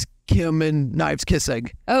sees Kim and Knives kissing.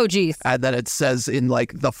 Oh, geez. And then it says in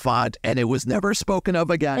like the font, and it was never spoken of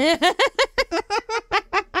again.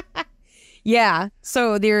 Yeah.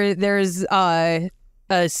 So there's a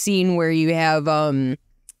scene where you have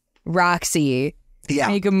Roxy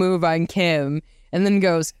make a move on Kim and then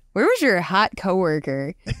goes, where was your hot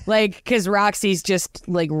coworker? Like, because Roxy's just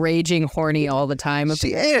like raging horny all the time. She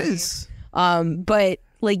is. But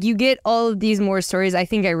like you get all of these more stories. I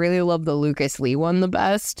think I really love the Lucas Lee one the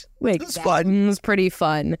best. Like, it's fun. It was pretty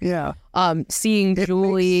fun. Yeah. Seeing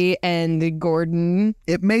Julie and Gordon.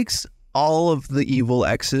 It makes all of the evil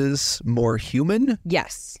exes more human.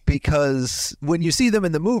 Yes. Because when you see them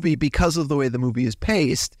in the movie, because of the way the movie is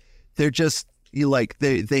paced, they're just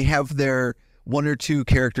they have their 1 or 2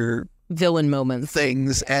 character villain moments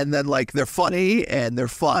things, and then like they're funny and they're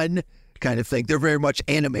fun kind of thing. They're very much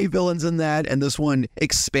anime villains in that, and this one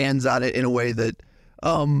expands on it in a way that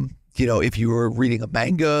if you were reading a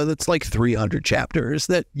manga that's like 300 chapters,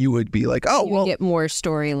 that you would be like, you get more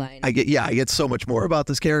storyline. I get so much more about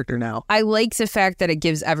this character now. I like the fact that it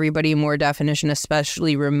gives everybody more definition,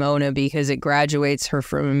 especially Ramona, because it graduates her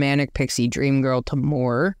from a manic pixie dream girl to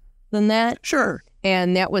more than that. Sure.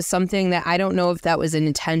 And that was something that I don't know if that was an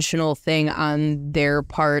intentional thing on their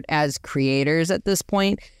part as creators at this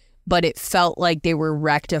point, but it felt like they were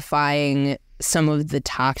rectifying some of the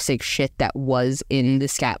toxic shit that was in the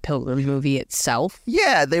Scott Pilgrim movie itself.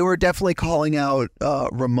 Yeah, they were definitely calling out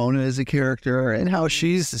Ramona as a character and how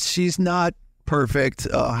she's not perfect,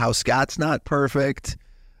 how Scott's not perfect.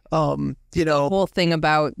 The whole thing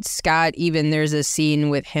about Scott, even there's a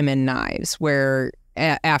scene with him and Knives where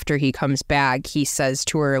after he comes back, he says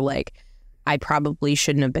to her, like, I probably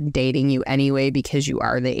shouldn't have been dating you anyway because you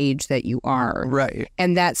are the age that you are. Right.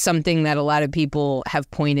 And that's something that a lot of people have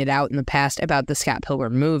pointed out in the past about the Scott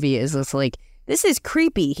Pilgrim movie is this, like, this is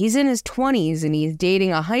creepy. He's in his 20s and he's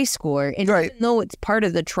dating a high schooler. And even though it's part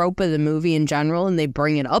of the trope of the movie in general and they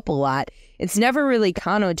bring it up a lot, it's never really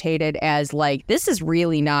connotated as like, this is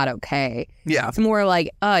really not okay. Yeah. It's more like,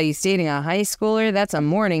 oh, he's dating a high schooler? That's a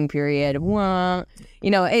mourning period. Well,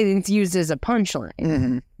 it's used as a punchline.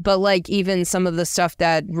 Mm-hmm. But like even some of the stuff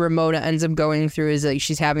that Ramona ends up going through is like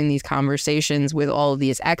she's having these conversations with all of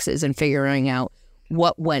these exes and figuring out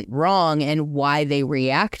what went wrong and why they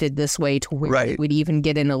reacted this way to where they would even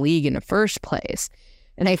get in a league in the first place.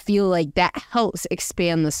 And I feel like that helps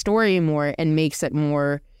expand the story more and makes it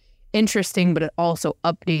more interesting, but it also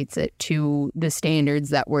updates it to the standards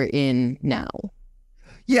that we're in now.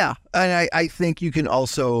 Yeah, and I think you can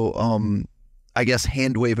also, I guess,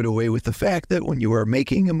 hand wave it away with the fact that when you are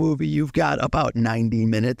making a movie, you've got about 90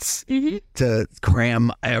 minutes to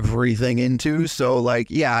cram everything into. So, like,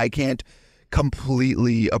 yeah, I can't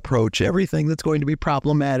completely approach everything that's going to be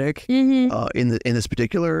problematic in this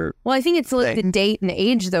particular. Well, I think it's like the date and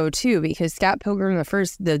age though too, because Scott Pilgrim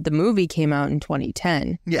the movie came out in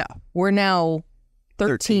 2010. Yeah, we're now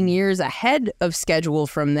 13 years ahead of schedule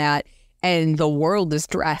from that, and the world is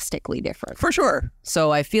drastically different for sure.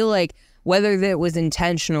 So I feel like whether that was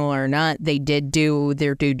intentional or not, they did do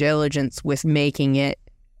their due diligence with making it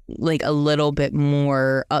like a little bit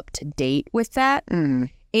more up to date with that.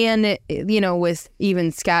 And, with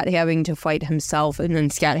even Scott having to fight himself and then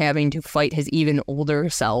Scott having to fight his even older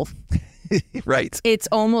self. Right. It's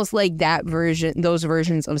almost like those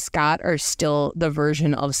versions of Scott are still the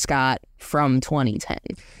version of Scott from 2010.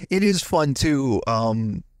 It is fun too,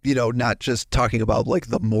 not just talking about like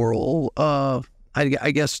the moral,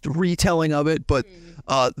 I guess, retelling of it, but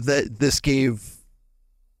that this gave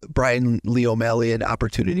Brian Lee O'Malley an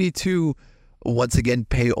opportunity to once again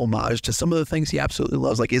pay homage to some of the things he absolutely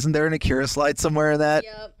loves. Like, isn't there an Akira slide somewhere in that?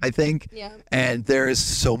 Yep. I think. Yep. And there is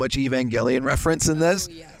so much Evangelion reference in this,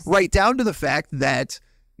 right down to the fact that,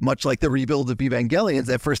 much like the rebuild of Evangelion,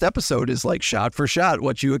 that first episode is like shot for shot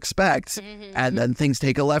what you expect, and then things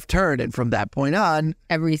take a left turn, and from that point on,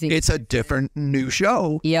 it's a different new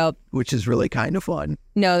show. Yep. Which is really kind of fun.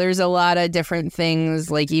 No, there's a lot of different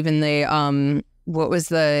things, like even the what was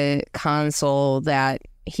the console that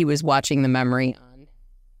he was watching the memory on?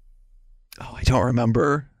 Oh, I don't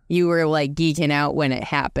remember. You were like geeking out when it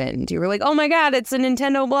happened. You were like, "Oh my God, it's a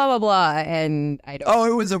Nintendo blah blah blah," and I don't. Oh,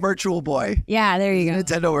 it was a Virtual Boy. Yeah, there you go.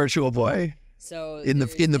 Nintendo Virtual Boy. So in the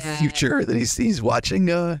future that he's watching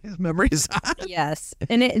his memories on. Yes,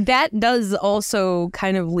 and that does also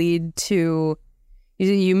kind of lead to.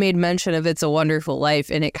 You made mention of It's a Wonderful Life,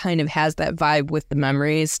 and it kind of has that vibe with the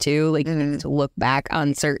memories too, like to look back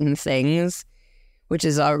on certain things, which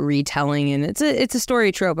is a retelling, and it's a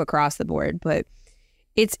story trope across the board. But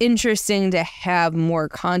it's interesting to have more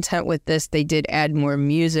content with this. They did add more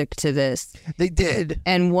music to this. They did.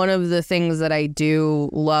 And one of the things that I do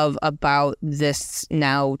love about this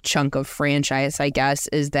now chunk of franchise, I guess,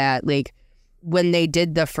 is that like when they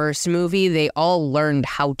did the first movie, they all learned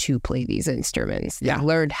how to play these instruments. They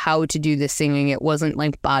learned how to do the singing. It wasn't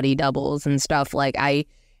like body doubles and stuff. Like, I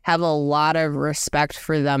have a lot of respect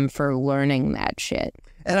for them for learning that shit.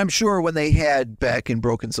 And I'm sure when they had back in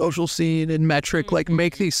Broken Social Scene and Metric, like,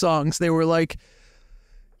 make these songs, they were like,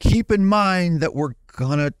 keep in mind that we're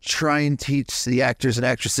gonna try and teach the actors and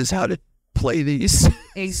actresses how to play these.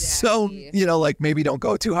 Exactly. So, like, maybe don't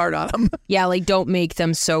go too hard on them. Yeah, like, don't make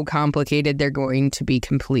them so complicated they're going to be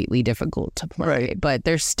completely difficult to play. Right. But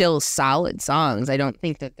they're still solid songs. I don't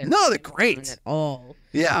think that they're great at all.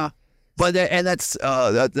 Yeah. But and that's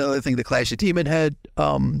the other thing. The Clash of Demon Head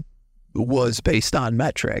was based on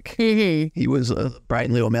Metric. He was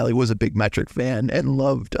Brian Lee O'Malley was a big Metric fan and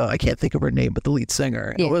loved. I can't think of her name, but the lead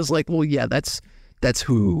singer. Yeah. It was like, well, yeah, that's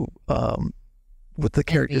who. With the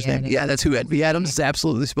character's name, yeah, that's who Envy Adams is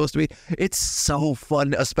absolutely supposed to be. It's so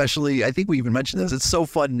fun, especially. I think we even mentioned this. It's so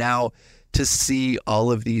fun now to see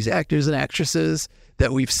all of these actors and actresses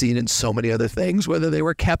that we've seen in so many other things, whether they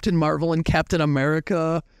were Captain Marvel and Captain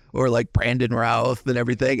America, or like Brandon Routh and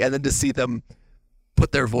everything, and then to see them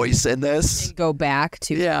put their voice in this. And go back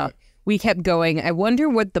to it. We kept going. I wonder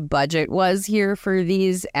what the budget was here for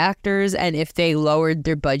these actors and if they lowered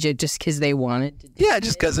their budget just because they wanted to do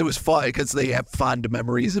just because it was fun, because they have fond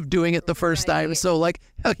memories of doing it the first time. So like,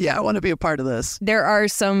 hell yeah, I want to be a part of this. There are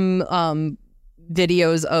some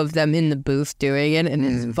videos of them in the booth doing it, and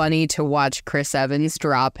it's funny to watch Chris Evans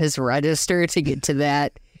drop his register to get to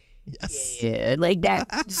that. Yes. Yeah, like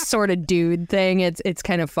that sort of dude thing. It's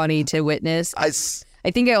kind of funny to witness. I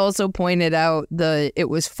think I also pointed out it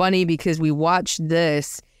was funny because we watched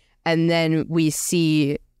this and then we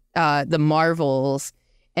see the Marvels,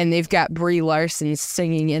 and they've got Brie Larson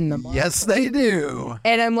singing in the Marvels. Yes, they do.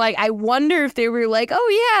 And I'm like, I wonder if they were like,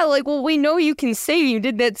 oh yeah, like, well, we know you can sing. You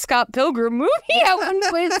did that Scott Pilgrim movie at one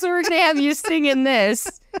point, so we're going to have you sing in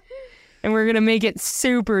this. And we're going to make it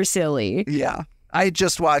super silly. Yeah. I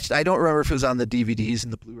just watched, I don't remember if it was on the DVDs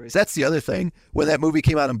and the Blu-rays. That's the other thing. When that movie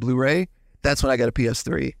came out on Blu-ray, that's when I got a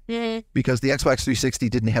PS3 because the Xbox 360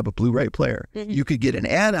 didn't have a Blu-ray player. You could get an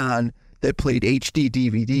add-on that played HD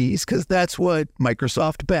DVDs, because that's what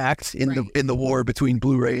Microsoft backed in the war between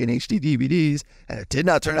Blu-ray and HD DVDs, and it did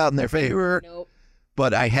not turn out in their favor. Nope.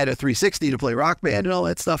 But I had a 360 to play Rock Band and all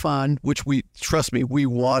that stuff on, which trust me, we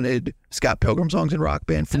wanted Scott Pilgrim songs in Rock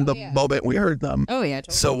Band from the moment we heard them. Oh, yeah.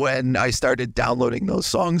 Totally. So when I started downloading those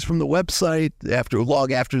songs from the website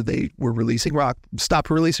long after they were stopped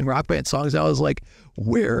releasing Rock Band songs, I was like,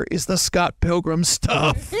 where is the Scott Pilgrim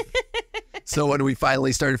stuff? So when we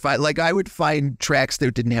finally started I would find tracks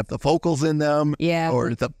that didn't have the vocals in them,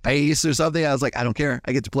 or the bass or something. I was like, I don't care.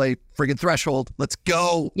 I get to play friggin' Threshold. Let's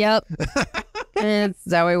go. Yep.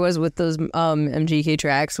 That's how I was with those MGK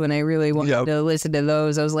tracks when I really wanted to listen to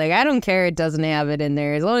those. I was like, I don't care. It doesn't have it in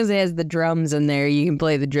there. As long as it has the drums in there, you can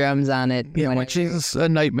play the drums on it. Yeah, which is a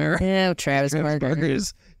nightmare. Yeah, Travis Barker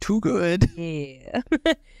is too good. Yeah.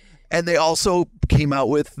 And they also came out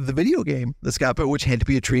with the video game, the Scott, which had to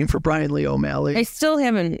be a dream for Brian Lee O'Malley. I still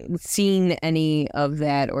haven't seen any of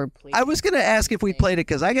that or played. I was going to ask if we played it,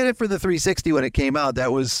 because I got it for the 360 when it came out.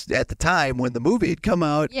 That was at the time when the movie had come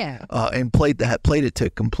out. Yeah. And played it to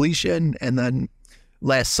completion. And then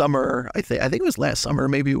last summer, I think it was last summer,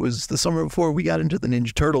 maybe it was the summer before, we got into the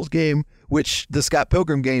Ninja Turtles game, which the Scott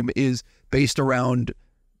Pilgrim game is based around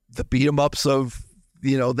the beat 'em ups of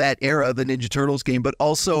that era, the Ninja Turtles game, but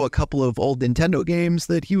also a couple of old Nintendo games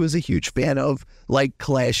that he was a huge fan of, like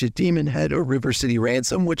Clash at Demon Head or River City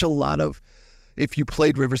Ransom, which if you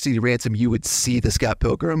played River City Ransom, you would see the Scott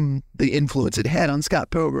Pilgrim, the influence it had on Scott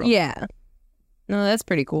Pilgrim. Yeah. No, that's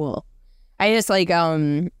pretty cool. I just like,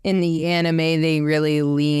 in the anime, they really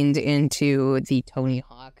leaned into the Tony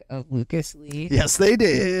Hawk of Lucas Lee. Yes, they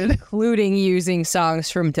did. Including using songs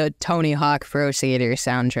from the Tony Hawk Pro Skater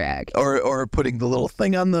soundtrack. Or putting the little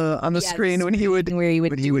thing on the screen when he would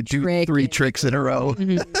do 3 tricks in a row.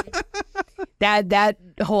 Mm-hmm. That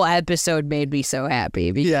whole episode made me so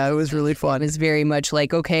happy. Yeah, it was really fun. It was very much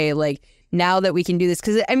like, okay, like, now that we can do this,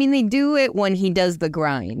 because I mean, they do it when he does the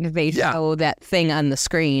grind. They show that thing on the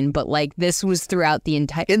screen, but like this was throughout the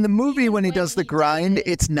entire. In the movie, when he does the grind,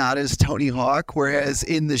 it's not as Tony Hawk. Whereas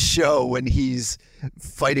in the show, when he's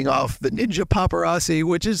fighting off the ninja paparazzi,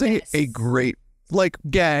 which is a great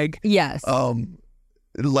gag. Yes.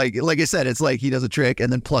 Like I said, it's like he does a trick and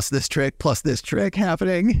then plus this trick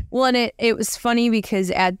happening. Well, and it was funny because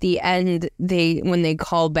at the end, when they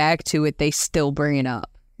call back to it, they still bring it up.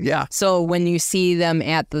 Yeah. So when you see them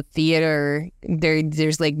at the theater,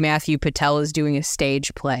 there's like Matthew Patel is doing a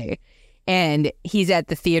stage play, and he's at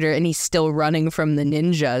the theater and he's still running from the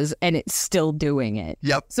ninjas, and it's still doing it.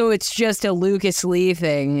 Yep. So it's just a Lucas Lee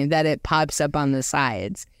thing that it pops up on the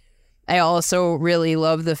sides. I also really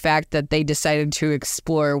love the fact that they decided to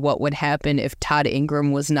explore what would happen if Todd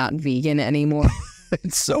Ingram was not vegan anymore.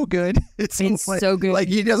 It's so good. It's so good. Like,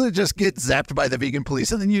 he doesn't just get zapped by the vegan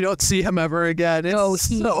police and then you don't see him ever again.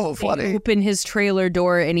 It's so funny. They open his trailer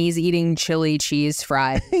door and he's eating chili cheese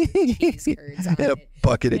fries. Cheese curds on and a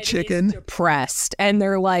bucket of chicken. He's depressed. And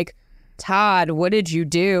they're like, Todd, what did you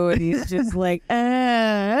do? And he's just like,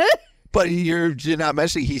 But you're not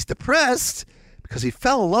mentioning he's depressed because he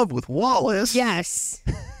fell in love with Wallace. Yes.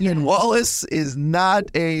 And Wallace is not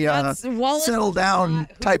a settle down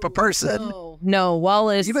type of person. No,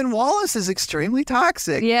 Wallace. Even Wallace is extremely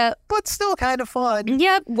toxic. Yeah. But still kind of fun.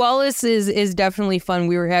 Yep. Wallace is definitely fun.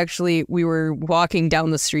 We were walking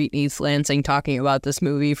down the street in East Lansing talking about this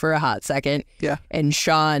movie for a hot second. Yeah. And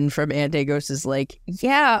Sean from Antigos is like,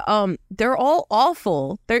 they're all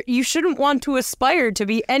awful. You shouldn't want to aspire to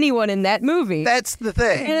be anyone in that movie. That's the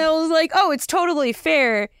thing. And I was like, oh, it's totally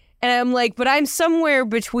fair. And I'm like, but I'm somewhere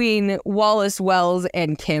between Wallace Wells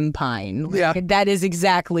and Kim Pine. Yeah. That is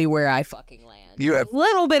exactly where I fucking land. You have a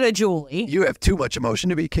little bit of Julie. You have too much emotion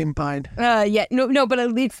to be Kim Pine. No, but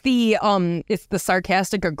it's the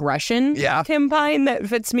sarcastic aggression. Yeah. Kim Pine that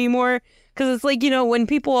fits me more. Because it's like, when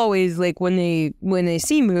people always like when they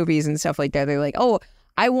see movies and stuff like that, they're like, oh,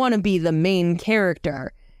 I want to be the main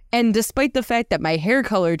character. And despite the fact that my hair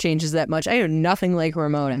color changes that much, I am nothing like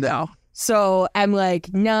Ramona. No. So I'm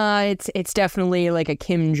like, nah, it's definitely like a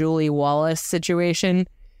Kim Julie Wallace situation.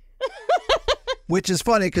 Which is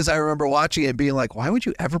funny because I remember watching it and being like, why would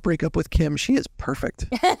you ever break up with Kim? She is perfect.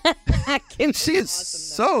 She is awesome,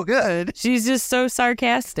 so good. She's just so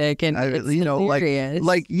sarcastic and hilarious.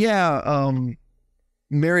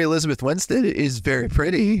 Mary Elizabeth Winstead is very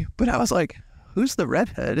pretty, but I was like, who's the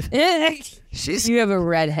redhead? You have a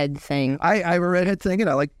redhead thing. I have a redhead thing, and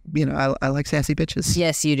I like, I like sassy bitches.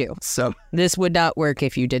 Yes, you do. So this would not work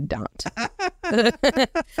if you did not.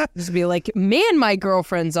 Just be like, man, my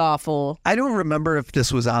girlfriend's awful. I don't remember if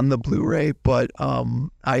this was on the Blu-ray, but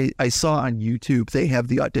I saw on YouTube they have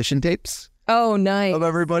the audition tapes Oh, nice. of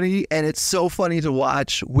everybody, and it's so funny to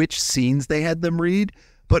watch which scenes they had them read,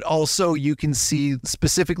 but also you can see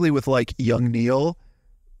specifically with like young Neil,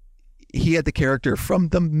 he had the character from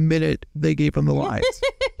the minute they gave him the lines.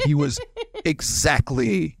 He was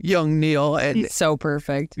exactly young Neil, and He's so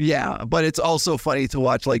perfect. yeah, but it's also funny to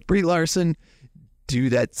watch like Brie Larson do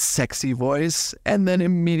that sexy voice and then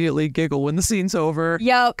immediately giggle when the scene's over.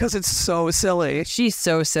 Yep. Because it's so silly. She's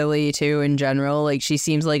so silly, too, in general. Like, she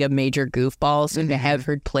seems like a major goofball, so to have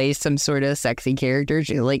her play some sort of sexy character,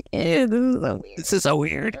 she's like, This is so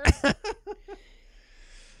weird.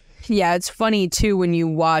 Yeah, it's funny, too, when you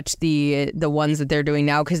watch the ones that they're doing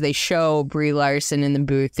now, because they show Brie Larson in the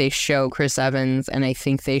booth, they show Chris Evans, and I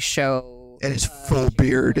think they show... And his full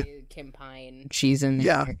beard. Kim Pine, she's in there.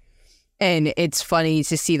 Yeah. And it's funny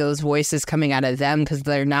to see those voices coming out of them, because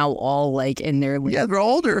they're now all, like, in their Yeah, they're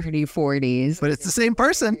older. 30s, 40s. But it's the same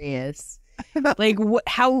person. Yes. Like,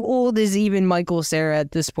 how old is even Michael Cera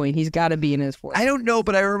at this point? He's got to be in his 40s. I don't know,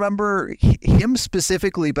 but I remember him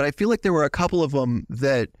specifically, but I feel like there were a couple of them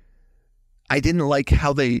that I didn't like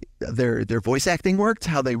how their voice acting worked,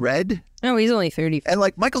 how they read. No, he's only 30. And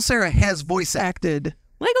like Michael Cera has voice acted.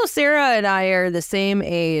 Michael Cera and I are the same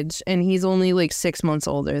age, and he's only like 6 months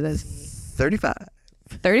older than 35.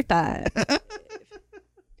 35.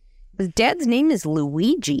 His dad's name is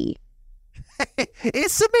Luigi.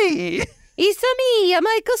 It's me. It's me,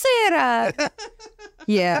 Michael Cera.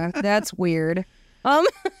 Yeah, that's weird.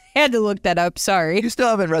 Had to look that up. Sorry. You still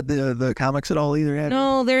haven't read the comics at all either, have you?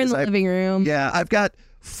 No, they're in the living room. Yeah, I've got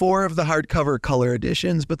 4 of the hardcover color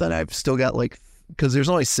editions, but then I've still got like, because there's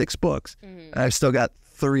only 6 books, and I've still got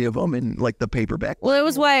 3 of them in like the paperback. Well, that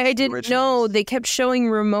was why I didn't originals. know. They kept showing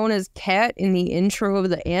Ramona's cat in the intro of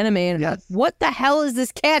the anime, and I'm like, what the hell is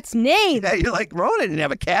this cat's name? Yeah, you're like, Rona didn't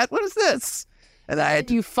have a cat. What is this? And I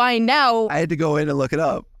had You find out I had to go in and look it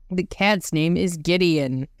up. the cat's name is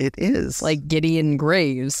Gideon, It is. like Gideon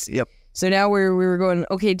Graves. Yep. So now we were going,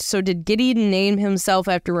 okay, so did Gideon name himself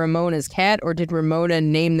after Ramona's cat, or did Ramona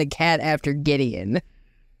name the cat after Gideon?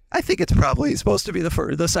 I think it's probably supposed to be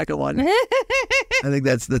the second one. I think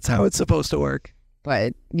that's how it's supposed to work.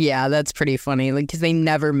 But yeah, that's pretty funny, like, because they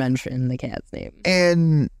never mention the cat's name.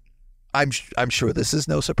 And I'm sure this is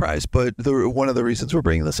no surprise, but one of the reasons we're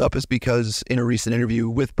bringing this up is because in a recent interview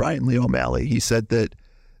with Brian Lee O'Malley, he said that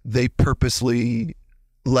they purposely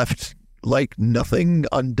left like nothing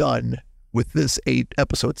undone with this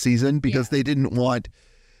 8-episode season because they didn't want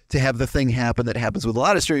to have the thing happen that happens with a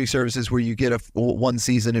lot of streaming services where you get one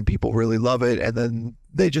season and people really love it and then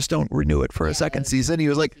they just don't renew it for a second season. He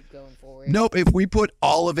was like, nope, if we put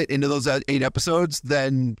all of it into those 8 episodes,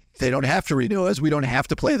 then they don't have to renew us. We don't have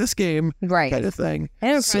to play this game, Right. kind of thing.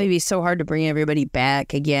 And it would probably be so hard to bring everybody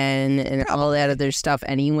back again and all that other stuff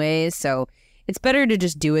anyway. So it's better to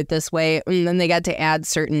just do it this way. And then they got to add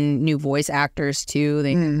certain new voice actors too.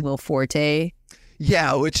 They Will Forte.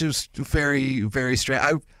 Yeah, which is very, very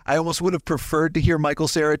strange. I almost would have preferred to hear Michael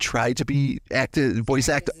Cera try to voice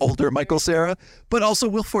act older Michael Cera, but also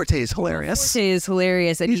Will Forte is hilarious. Forte is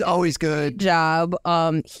hilarious. And He's always good. Job.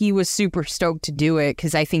 He was super stoked to do it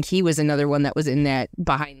because I think he was another one that was in that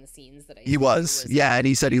behind the scenes that He was, yeah, and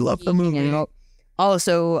he said he loved the movie. And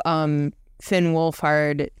also, Finn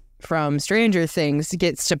Wolfhard from Stranger Things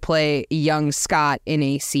gets to play young Scott in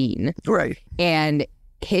a scene. Right. And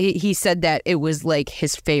he said that it was like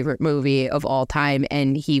his favorite movie of all time,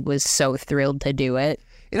 and he was so thrilled to do it.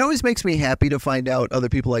 It always makes me happy to find out other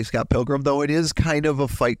people like Scott Pilgrim, though it is kind of a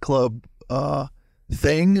Fight Club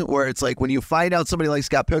thing where it's like when you find out somebody like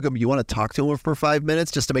Scott Pilgrim, you want to talk to him for 5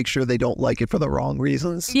 minutes just to make sure they don't like it for the wrong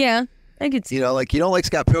reasons. Yeah, I could see. You know, like you don't like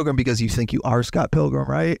Scott Pilgrim because you think you are Scott Pilgrim,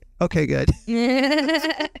 right? Okay, good.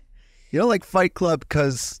 You don't like Fight Club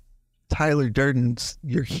because Tyler Durden's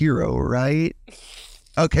your hero, right?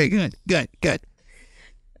 Okay, good.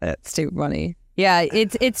 That's too funny. Yeah,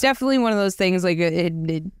 it's definitely one of those things. Like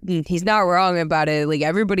he's not wrong about it. Like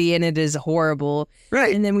everybody in it is horrible,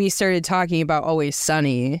 right? And then we started talking about Always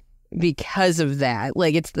Sunny because of that.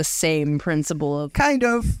 Like it's the same principle of kind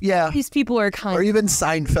of, yeah. These people are kind or of, even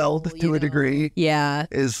Seinfeld to a degree. Yeah,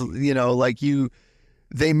 is like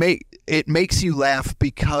it makes you laugh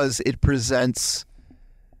because it presents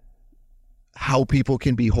how people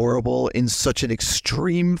can be horrible in such an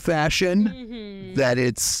extreme fashion that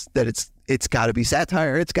it's got to be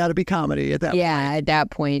satire, it's got to be comedy at that point. At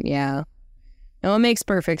that point, yeah. No, it makes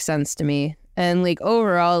perfect sense to me. And like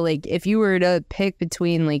overall, like if you were to pick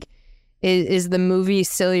between like, is the movie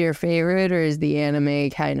still your favorite or is the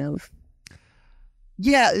anime kind of?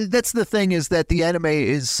 Yeah, that's the thing is that the anime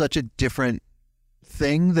is such a different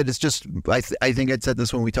thing that it's just, I think I'd said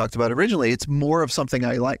this when we talked about it originally, it's more of something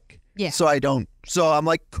I like. Yeah. So I'm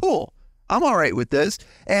like, cool. I'm all right with this.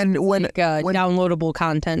 And when downloadable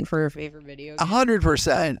content for a favorite video game.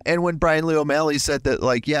 100%. And when Brian Lee O'Malley said that,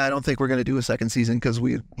 like, yeah, I don't think we're going to do a second season because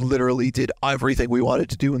we literally did everything we wanted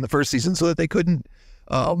to do in the first season so that they couldn't,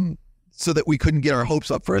 so that we couldn't get our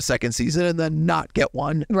hopes up for a second season and then not get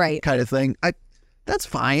one, right? Kind of thing. That's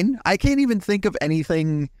fine. I can't even think of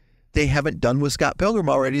anything they haven't done with Scott Pilgrim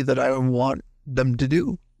already that I want them to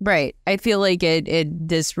do. Right. I feel like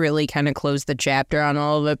this really kind of closed the chapter on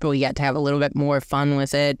all of it, but we got to have a little bit more fun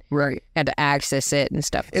with it. Right. Had to access it and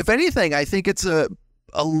stuff. If anything, I think it's a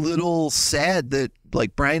little sad that,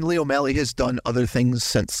 like, Brian Lee O'Malley has done other things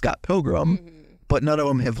since Scott Pilgrim, but none of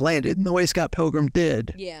them have landed in the way Scott Pilgrim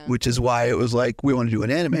did. Yeah. Which is why it was like, we want to do an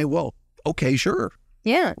anime. Well, okay, sure.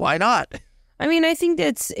 Yeah. Why not? I mean, I think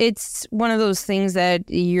it's one of those things that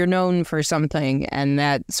you're known for something, and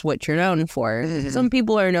that's what you're known for. Some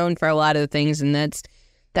people are known for a lot of things, and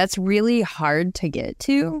that's really hard to get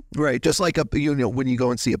to. Right. Just like when you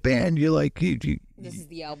go and see a band, you're like, this is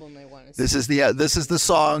the album I want to see. This is the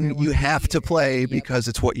song you have to play because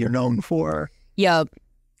it's what you're known for. Yep.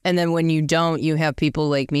 And then when you don't, you have people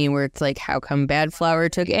like me where it's like, how come Bad Flower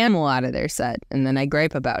took Animal out of their set? And then I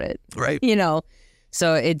gripe about it. Right.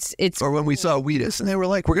 So it's or when we saw Wheatus and they were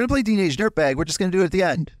like, we're going to play Teenage Dirtbag. We're just going to do it at the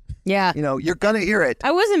end. Yeah. You're going to hear it.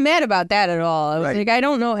 I wasn't mad about that at all. I was like, I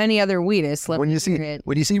don't know any other Wheatus. When you see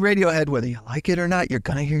Radiohead, whether you like it or not, you're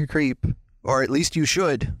going to hear Creep. Or at least you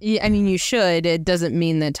should. Yeah, I mean, you should. It doesn't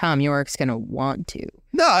mean that Tom York's going to want to.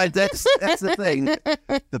 No, that's the thing.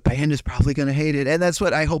 The band is probably going to hate it. And that's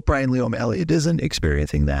what I hope Brian Lee O'Malley isn't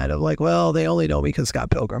experiencing that of like, well, they only know me because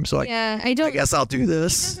Scott Pilgrim. So I guess I'll do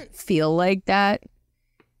this. It doesn't feel like that.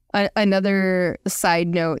 Another side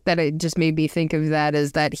note that it just made me think of that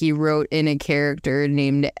is that he wrote in a character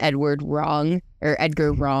named Edgar Wrong.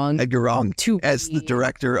 Edgar Wrong as the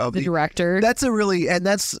director of the director.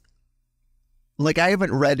 That's like, I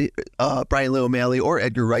haven't read Brian Lee O'Malley or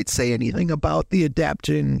Edgar Wright say anything about the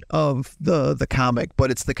adaptation of the comic,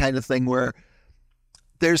 but it's the kind of thing where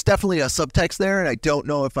there's definitely a subtext there, and I don't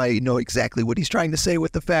know if I know exactly what he's trying to say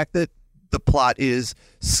with the fact that the plot is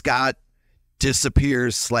Scott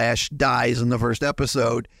disappears / dies in the first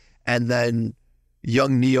episode, and then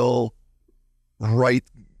young Neil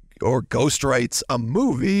ghost writes a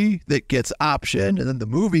movie that gets optioned, and then the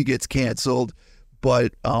movie gets canceled,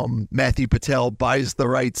 but Matthew Patel buys the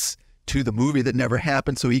rights to the movie that never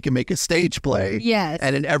happened so he can make a stage play. Yes.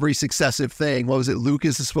 And in every successive thing, what was it?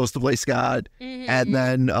 Lucas is supposed to play Scott, and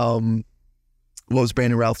then what was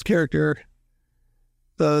Brandon Routh's character?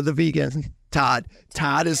 The vegan. Todd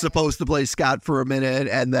is supposed to play Scott for a minute,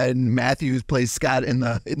 and then Matthews plays Scott in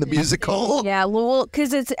the musical. Yeah, well,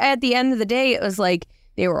 because it's at the end of the day, it was like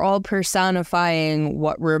they were all personifying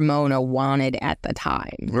what Ramona wanted at the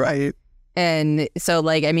time. Right. And so,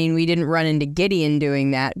 like, I mean, we didn't run into Gideon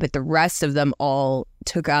doing that, but the rest of them all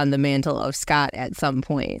took on the mantle of Scott at some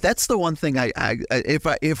point. That's the one thing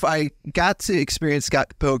if I got to experience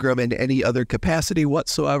Scott Pilgrim in any other capacity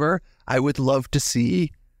whatsoever, I would love to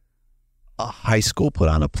see a high school put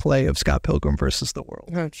on a play of Scott Pilgrim versus the World.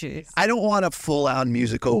 Oh, jeez. I don't want a full-on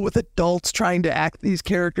musical with adults trying to act these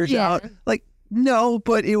characters out. Like, no,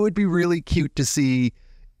 but it would be really cute to see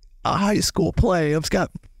a high school play of Scott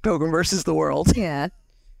Pilgrim versus the World. Yeah.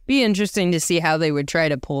 Be interesting to see how they would try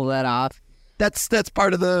to pull that off. That's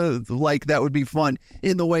part of that would be fun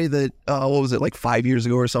in the way that, what was it, like 5 years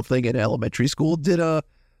ago or something in elementary school did a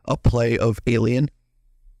play of Alien.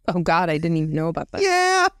 Oh, God, I didn't even know about that.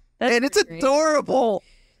 Yeah. And it's great. Adorable.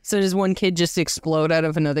 So does one kid just explode out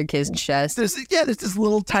of another kid's chest? There's this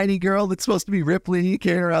little tiny girl that's supposed to be Ripley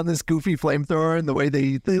carrying around this goofy flamethrower, and the way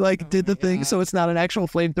they did the thing, so it's not an actual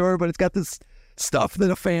flamethrower, but it's got this stuff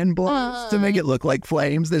that a fan blows to make it look like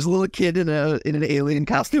flames. There's a little kid in an alien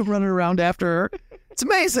costume running around after her. It's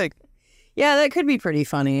amazing. Yeah, that could be pretty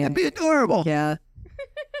funny. It'd be adorable. Yeah.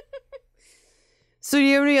 So do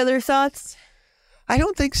you have any other thoughts? I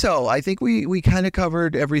don't think so. I think we kind of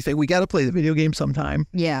covered everything. We got to play the video game sometime.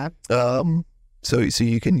 Yeah. So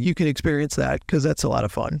you can experience that because that's a lot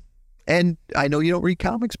of fun. And I know you don't read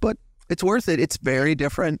comics, but it's worth it. It's very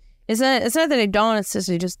different. It's not that I don't. It's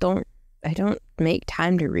just I don't make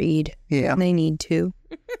time to read. Yeah. And I need to.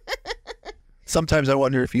 Sometimes I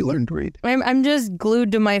wonder if you learn to read. I'm just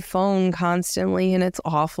glued to my phone constantly, and it's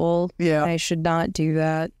awful. Yeah. I should not do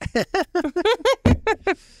that.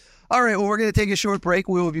 All right, well, we're going to take a short break.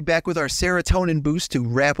 We will be back with our serotonin boost to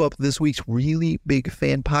wrap up this week's Really Big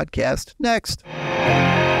Fan podcast next.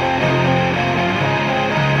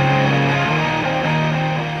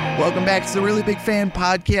 Welcome back to the Really Big Fan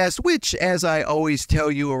Podcast, which, as I always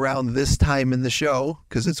tell you around this time in the show,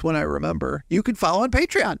 because it's when I remember, you can follow on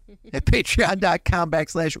Patreon at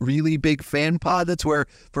patreon.com/reallyBigFanPod. That's where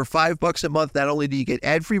for $5 a month, not only do you get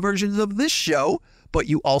ad-free versions of this show, but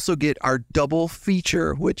you also get our double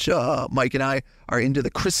feature, which Mike and I are into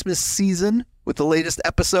the Christmas season with the latest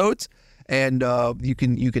episodes. And you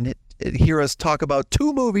can hear us talk about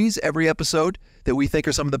 2 movies every episode that we think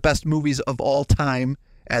are some of the best movies of all time,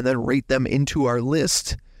 and then rate them into our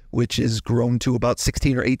list, which has grown to about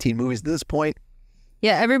 16 or 18 movies at this point.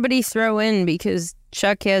 Yeah, everybody throw in, because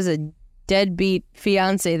Chuck has a deadbeat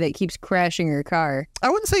fiance that keeps crashing her car. I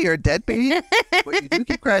wouldn't say you're a deadbeat, but you do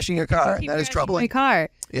keep crashing your car, and that is troubling. My car.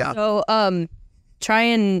 Yeah. So, try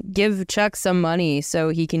and give Chuck some money so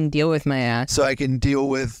he can deal with my ass. So I can deal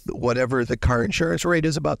with whatever the car insurance rate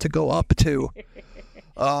is about to go up to.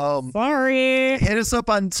 Sorry. Hit us up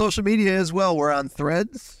on social media as well. We're on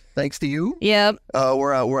Threads, thanks to you. Yep.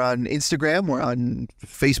 We're on Instagram. We're on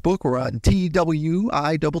Facebook. We're on TWITTER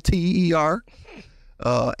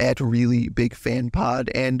at Really Big Fan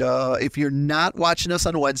Pod. And if you're not watching us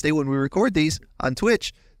on Wednesday when we record these on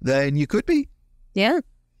Twitch, then you could be. Yeah.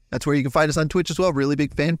 That's where you can find us on Twitch as well, Really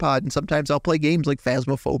Big Fan Pod. And sometimes I'll play games like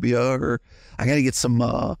Phasmophobia, or I got to get some,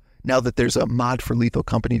 now that there's a mod for Lethal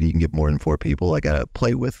Company that you can get more than 4 people, I got to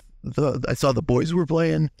play with I saw the boys were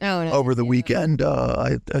playing over the weekend.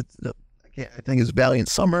 I think his Valiant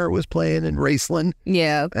Summer was playing in Raceland.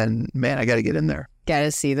 Yeah. And man, I got to get in there. Got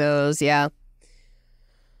to see those. Yeah.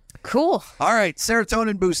 Cool. All right.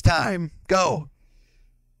 Serotonin boost time. Go.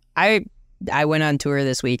 I went on tour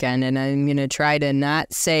this weekend, and I'm going to try to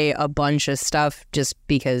not say a bunch of stuff just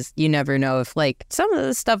because you never know if, like, some of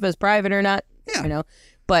the stuff is private or not, you know.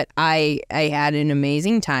 But I had an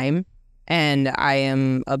amazing time, and I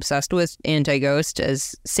am obsessed with Anti-Ghost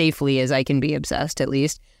as safely as I can be obsessed, at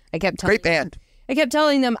least. Great band. I kept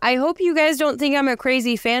telling them, I hope you guys don't think I'm a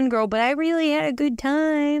crazy fangirl, but I really had a good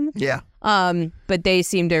time. Yeah. But they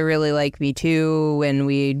seemed to really like me too, and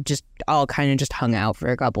we just all kind of just hung out for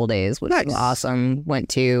a couple days, which was awesome. Went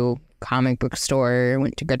to comic book store,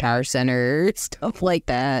 went to Guitar Center, stuff like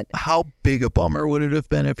that. How big a bummer would it have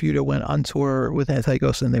been if you'd have went on tour with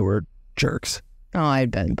Anti-Ghost and they were jerks? Oh, I'd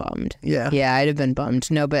been bummed. Yeah. Yeah, I'd have been bummed.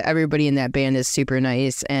 No, but everybody in that band is super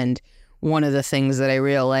nice, and one of the things that I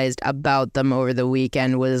realized about them over the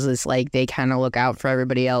weekend was this, like, they kind of look out for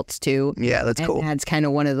everybody else too. Yeah, that's cool. And that's kind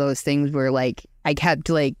of one of those things where, like, I kept,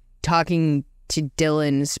 like, talking to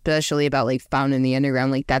Dylan, especially about, like, Found in the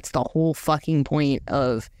Underground. Like, that's the whole fucking point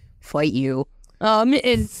of Fight You.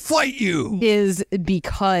 Fight You! Is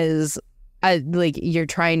because, like, you're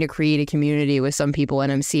trying to create a community with some people,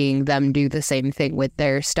 and I'm seeing them do the same thing with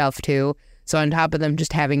their stuff too. So on top of them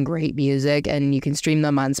just having great music, and you can stream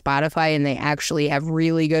them on Spotify, and they actually have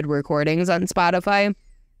really good recordings on Spotify.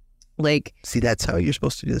 Like, see, that's how you're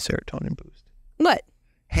supposed to do the serotonin boost. What?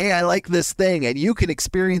 Hey, I like this thing, and you can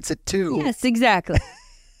experience it too. Yes, exactly.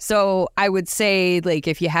 So I would say, like,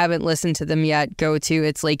 if you haven't listened to them yet, go to,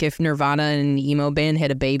 it's like if Nirvana and an emo band had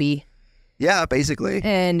a baby. Yeah, basically.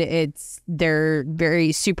 And they're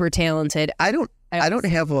very super talented. I don't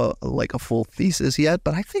have a full thesis yet,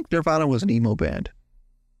 but I think Nirvana was an emo band.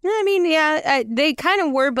 I mean, yeah, they kind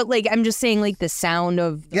of were, but, like, I'm just saying, like, the sound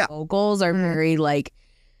of the vocals are very, like,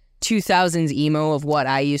 2000s emo of what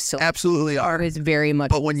I used to. Absolutely are. It's very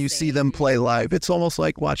much. But when you see them play live, it's almost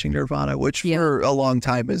like watching Nirvana, which for a long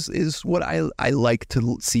time is what I like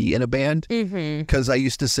to see in a band. Because I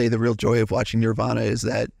used to say the real joy of watching Nirvana is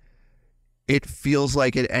that it feels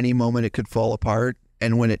like at any moment it could fall apart,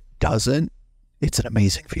 and when it doesn't, it's an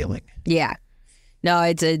amazing feeling. Yeah. No,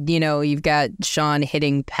 it's you've got Sean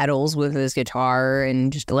hitting pedals with his guitar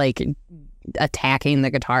and just, like, attacking the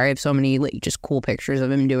guitar. I have so many, like, just cool pictures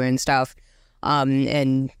of him doing stuff.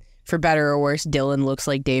 And for better or worse, Dylan looks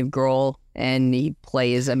like Dave Grohl, and he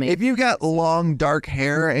plays amazing. If you've got long, dark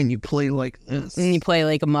hair and you play like this. And you play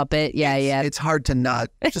like a Muppet. Yeah. It's hard to not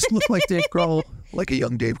just look like Dave Grohl, like a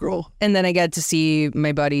young Dave Grohl. And then I got to see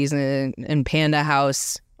my buddies in Panda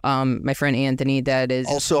House. My friend Anthony, that is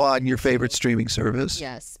also on your favorite streaming service.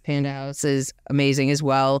 Yes, Panda House is amazing as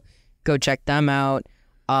well. Go check them out.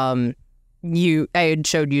 I had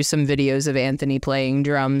showed you some videos of Anthony playing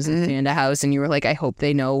drums in Panda House, and you were like, I hope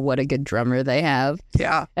they know what a good drummer they have.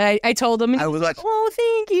 Yeah. And I told him, oh,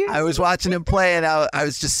 thank you. I was watching him play, and I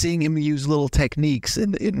was just seeing him use little techniques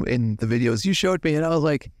in the videos you showed me, and I was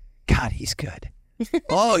like, God, he's good.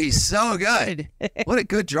 Oh, he's so good. What a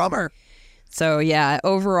good drummer. So, yeah,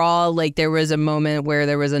 overall, like, there was a moment where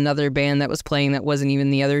there was another band that was playing that wasn't even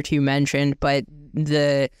the other two mentioned, but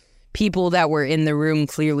the people that were in the room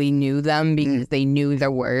clearly knew them because they knew the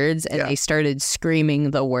words, and they started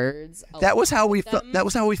screaming the words. That was how we fell in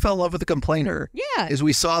love with the Complainer. Yeah. Is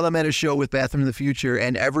we saw them at a show with Bathroom of the Future,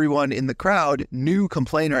 and everyone in the crowd knew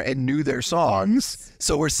Complainer and knew their songs.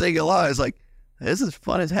 So we're singing along. It's like, this is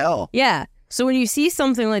fun as hell. Yeah. So when you see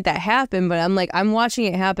something like that happen, but I'm watching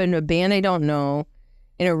it happen to a band I don't know,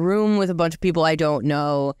 in a room with a bunch of people I don't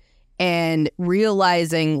know, and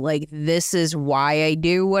realizing, like, this is why I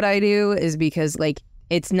do what I do is because, like,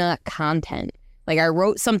 it's not content. Like, I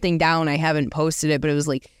wrote something down, I haven't posted it, but it was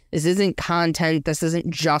like, this isn't content, this isn't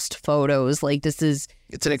just photos, like, it's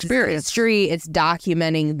an experience. History, it's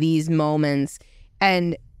documenting these moments.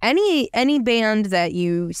 And any band that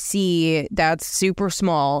you see that's super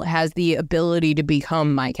small has the ability to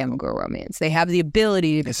become My Chemical Romance. They have the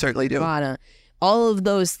ability to They certainly do. Nirvana. All of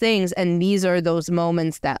those things, and these are those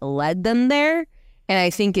moments that led them there. And I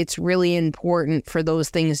think it's really important for those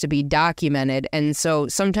things to be documented. And so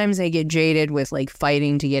sometimes I get jaded with, like,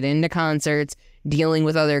 fighting to get into concerts, dealing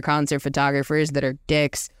with other concert photographers that are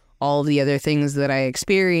dicks, all the other things that I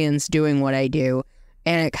experience doing what I do.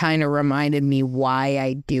 And it kind of reminded me why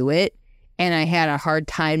I do it. And I had a hard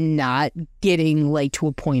time not getting, like, to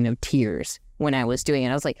a point of tears when I was doing it.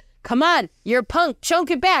 I was like, come on, you're a punk.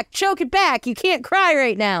 Choke it back. You can't cry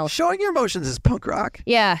right now. Showing your emotions is punk rock.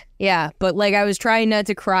 Yeah. But, like, I was trying not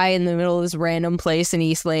to cry in the middle of this random place in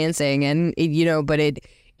East Lansing. And, but it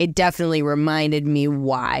definitely reminded me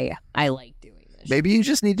why I like doing this. Maybe you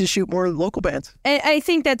just need to shoot more local bands. And I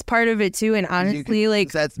think that's part of it, too. And honestly,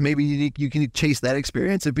 that's maybe you can chase that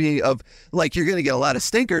experience of being like, you're going to get a lot of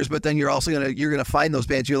stinkers, but then you're also going to find those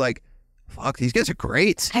bands you're like, fuck, these guys are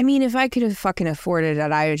great. I mean, if I could have fucking afforded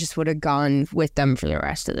it, I just would have gone with them for the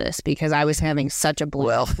rest of this because I was having such a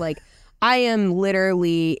blast. Like, I am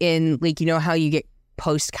literally in, like, you know how you get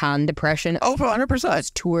post-con depression? Oh, 100%. It's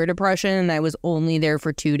tour depression, and I was only there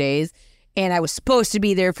for 2 days, and I was supposed to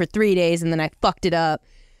be there for 3 days, and then I fucked it up.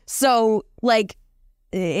 So, like,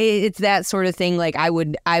 it's that sort of thing. Like, I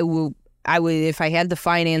would, if I had the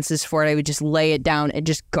finances for it, I would just lay it down and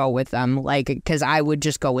just go with them. Like, because I would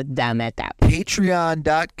just go with them at that point.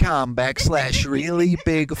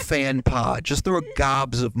 Patreon.com/reallyBigFanPod. Just throw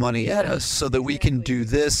gobs of money at us so that we can do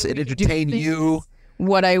this and entertain you.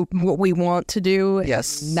 What we want to do.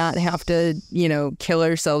 Yes. Not have to, kill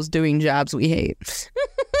ourselves doing jobs we hate.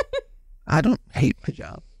 I don't hate my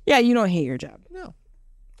job. Yeah, you don't hate your job. No.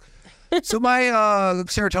 So my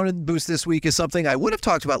serotonin boost this week is something I would have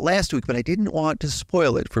talked about last week, but I didn't want to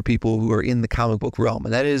spoil it for people who are in the comic book realm.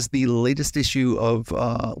 And that is the latest issue of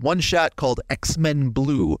one shot called X-Men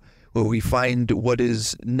Blue, where we find what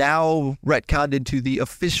is now retconned into the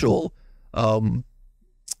official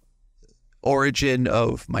origin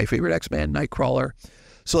of my favorite X-Man, Nightcrawler.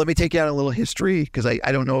 So let me take you on a little history, because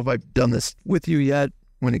I don't know if I've done this with you yet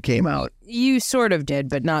when it came out. You sort of did,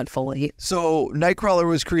 but not fully. So Nightcrawler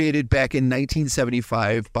was created back in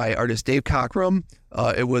 1975 by artist Dave Cockrum.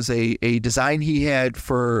 It was a design he had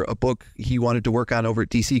for a book he wanted to work on over at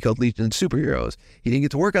DC called Legion of Superheroes. He didn't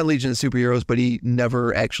get to work on Legion of Superheroes, but he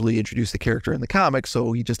never actually introduced the character in the comics,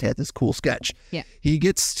 so he just had this cool sketch. Yeah. He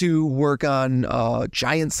gets to work on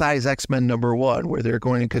Giant Size X-Men #1, where they're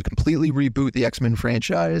going to completely reboot the X-Men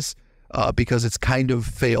franchise. Because it's kind of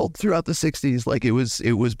failed throughout the 60s. Like, it was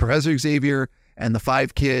Professor Xavier and the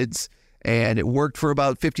 5 kids, and it worked for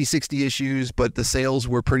about 50, 60 issues, but the sales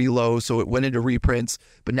were pretty low, so it went into reprints.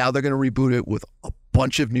 But now they're going to reboot it with a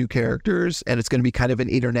bunch of new characters, and it's going to be kind of an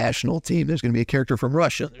international team. There's going to be a character from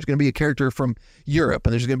Russia, there's going to be a character from Europe,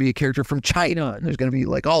 and there's going to be a character from China, and there's going to be,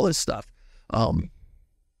 like, all this stuff.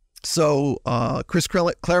 So Chris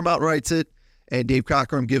Claremont writes it, and Dave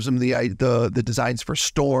Cockrum gives him the designs for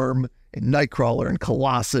Storm and Nightcrawler and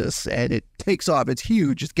Colossus, and it takes off. It's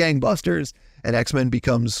huge. It's gangbusters, and X-Men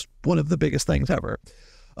becomes one of the biggest things ever.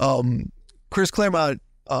 Chris Claremont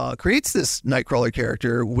creates this Nightcrawler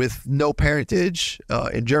character with no parentage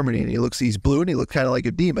in Germany, and he's blue, and he looks kind of like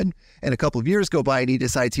a demon. And a couple of years go by, and he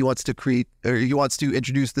decides he wants to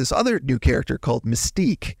introduce this other new character called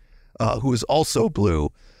Mystique, who is also blue.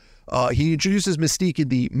 He introduces Mystique in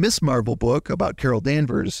the Miss Marvel book about Carol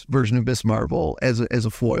Danvers' version of Miss Marvel as a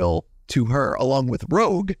foil to her, along with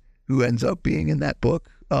Rogue, who ends up being in that book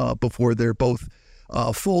before they're both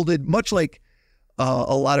folded, much like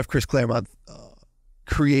a lot of Chris Claremont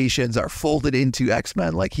creations are folded into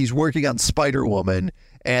X-Men. Like, he's working on Spider-Woman,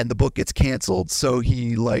 and the book gets canceled, so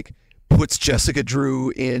he, like, puts Jessica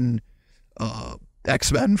Drew in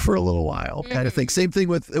X-Men for a little while, kind of thing. Same thing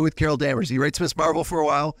with Carol Danvers. He writes Miss Marvel for a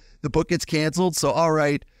while, the book gets canceled, so all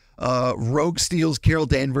right, Rogue steals Carol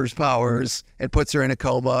Danvers' powers and puts her in a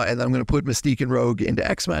coma, and then I'm going to put Mystique and Rogue into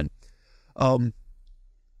X-Men.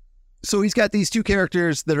 So he's got these two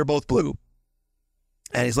characters that are both blue.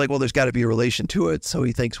 And he's like, well, there's got to be a relation to it. So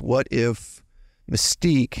he thinks, what if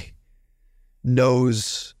Mystique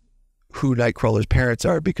knows who Nightcrawler's parents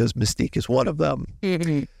are because Mystique is one of them?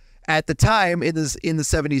 Mm-hmm. At the time, in the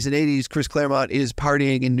 70s and 80s, Chris Claremont is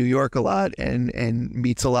partying in New York a lot and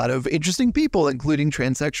meets a lot of interesting people, including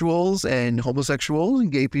transsexuals and homosexuals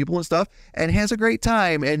and gay people and stuff, and has a great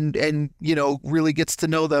time and you know, really gets to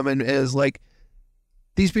know them and is like,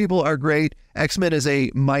 these people are great. X-Men is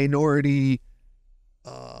a minority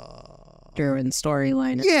driven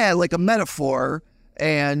storyline. Yeah, like a metaphor.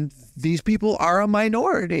 And these people are a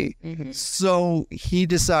minority. Mm-hmm. So he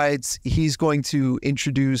decides he's going to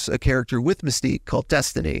introduce a character with Mystique called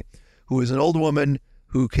Destiny, who is an old woman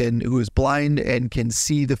who is blind and can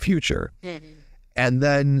see the future. Mm-hmm. And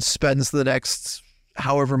then spends the next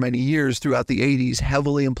however many years throughout the 80s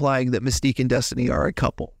heavily implying that Mystique and Destiny are a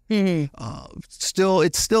couple. Mm-hmm. It's still the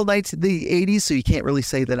 80s, so you can't really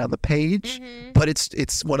say that on the page, mm-hmm. but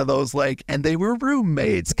it's one of those like, and they were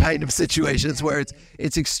roommates kind of situations where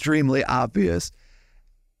it's extremely obvious.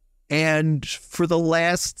 And for the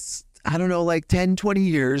last, I don't know, like 10, 20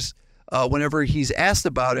 years, whenever he's asked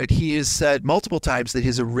about it, he has said multiple times that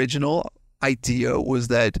his original idea was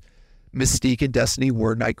that Mystique and Destiny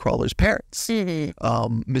were Nightcrawler's parents.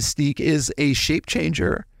 Mm-hmm. Mystique is a shape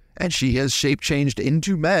changer, and she has shape changed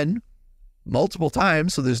into men multiple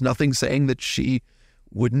times. So there's nothing saying that she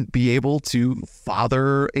wouldn't be able to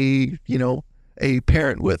father a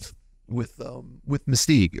parent with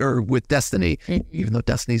Mystique or with Destiny, mm-hmm. even though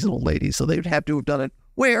Destiny's an old lady. So they would have to have done it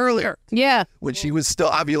way earlier. Yeah. When she was still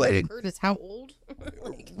ovulating. Curtis, how old?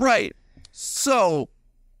 Right. So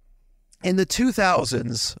in the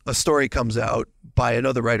 2000s, a story comes out by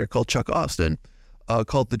another writer called Chuck Austin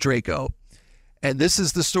called The Draco. And this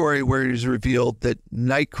is the story where it is revealed that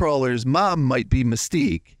Nightcrawler's mom might be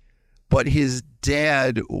Mystique, but his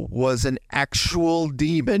dad was an actual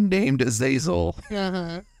demon named Azazel,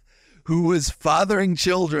 uh-huh. who was fathering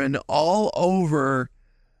children all over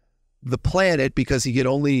the planet because he could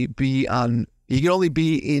only be in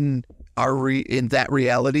that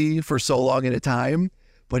reality for so long at a time.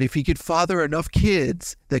 But if he could father enough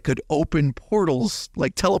kids that could open portals,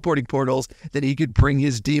 like teleporting portals, then he could bring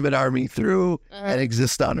his demon army through and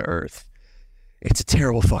exist on Earth. It's a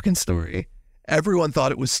terrible fucking story. Everyone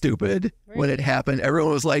thought it was stupid when it happened.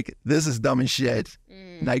 Everyone was like, this is dumb as shit.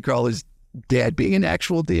 Nightcrawler's dad being an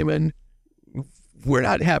actual demon. We're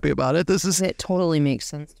not happy about it. It totally makes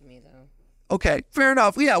sense to me, though. Okay, fair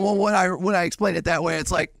enough. Yeah, well, when I explain it that way, it's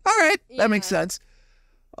like, all right, that makes sense.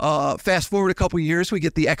 Fast forward a couple years, we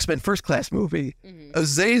get the X-Men First Class movie. Mm-hmm.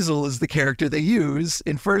 Azazel is the character they use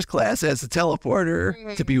in First Class as a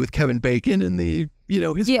teleporter to be with Kevin Bacon and his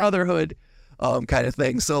brotherhood kind of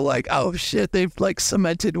thing. So like, oh shit, they've like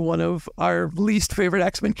cemented one of our least favorite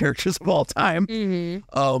X-Men characters of all time.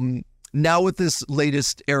 Mm-hmm. Now with this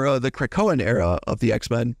latest era, the Krakoan era of the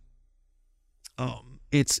X-Men,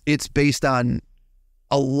 it's based on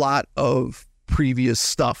a lot of previous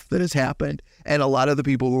stuff that has happened. And a lot of the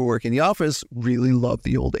people who work in the office really love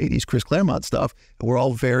the old 80s Chris Claremont stuff. And we're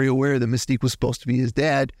all very aware that Mystique was supposed to be his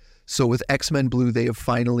dad. So with X-Men Blue, they have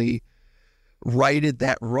finally righted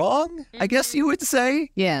that wrong, I guess you would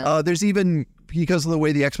say. Yeah. There's even, because of the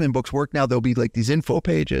way the X-Men books work now, there'll be like these info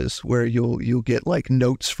pages where you'll get like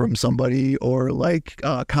notes from somebody or like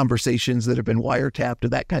conversations that have been wiretapped or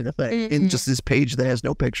that kind of thing. Mm-hmm. In just this page that has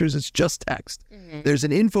no pictures, it's just text. Mm-hmm. There's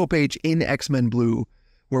an info page in X-Men Blue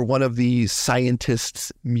where one of the scientists,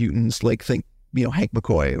 mutants, like think, Hank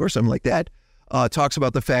McCoy or something like that, talks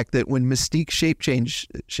about the fact that when Mystique shape change,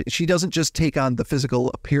 she doesn't just take on the physical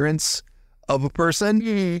appearance of a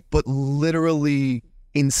person, but literally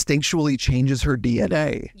instinctually changes her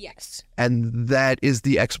DNA. Yes. And that is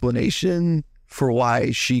the explanation for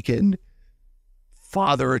why she can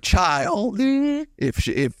father a child if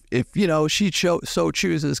she so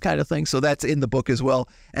chooses, kind of thing. So that's in the book as well.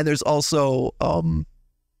 And there's also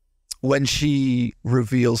when she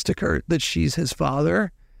reveals to Kurt that she's his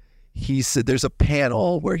father, he said there's a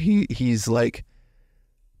panel where he's like,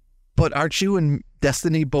 but aren't you and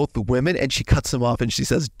Destiny both the women? And she cuts him off and she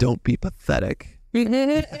says, don't be pathetic.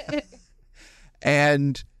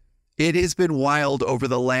 And it has been wild over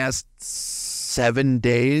the last 7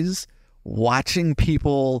 days watching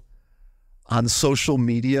people on social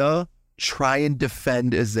media try and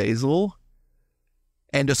defend Azazel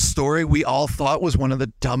and a story we all thought was one of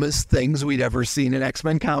the dumbest things we'd ever seen in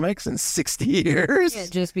X-Men comics in 60 years. Yeah,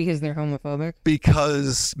 just because they're homophobic?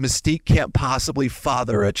 Because Mystique can't possibly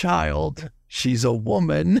father a child. She's a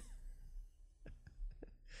woman.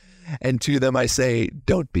 And to them, I say,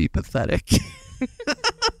 don't be pathetic.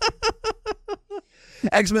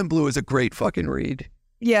 X-Men Blue is a great fucking read.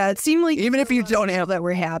 Yeah, it seemed like even if you don't have that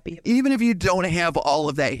we're happy. Even if you don't have all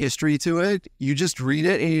of that history to it, you just read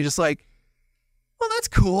it and you're just like, well, that's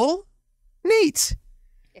cool. Neat.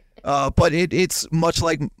 But it's much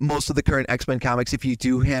like most of the current X-Men comics. If you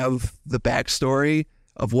do have the backstory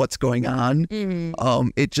of what's going on,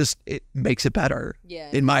 it makes it better. Yeah,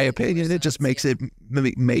 in my opinion, it just makes it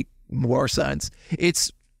make more sense.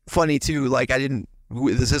 It's funny too. Like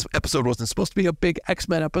this episode wasn't supposed to be a big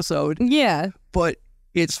X-Men episode. Yeah, but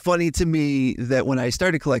it's funny to me that when I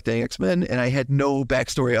started collecting X-Men and I had no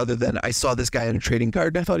backstory other than I saw this guy in a trading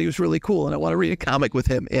card and I thought he was really cool and I want to read a comic with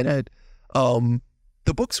him in it.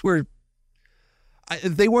 The books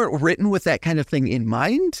they weren't written with that kind of thing in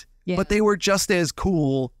mind, but they were just as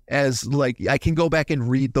cool as, like, I can go back and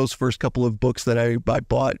read those first couple of books that I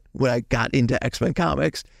bought when I got into X-Men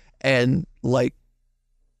comics, and like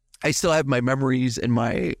I still have my memories and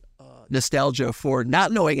my nostalgia for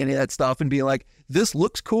not knowing any of that stuff and being like, this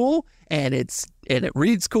looks cool and it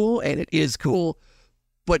reads cool and it is cool.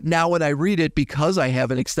 But now when I read it, because I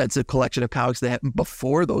have an extensive collection of comics that happened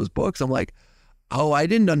before those books, I'm like, oh, I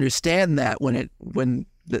didn't understand that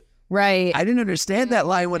right. I didn't understand that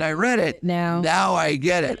line when I read it. Now I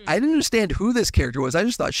get it. I didn't understand who this character was. I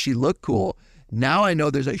just thought she looked cool. Now I know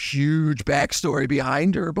there's a huge backstory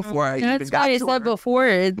behind her before I even got to her. That's why I said before,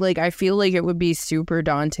 I feel like it would be super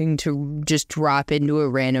daunting to just drop into a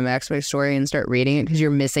random X-Men story and start reading it because you're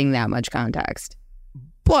missing that much context.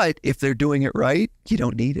 But if they're doing it right, you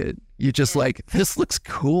don't need it. You're just like, this looks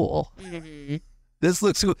cool. Mm-hmm. This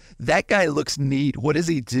looks cool. That guy looks neat. What does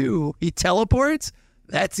he do? He teleports?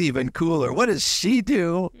 That's even cooler. What does she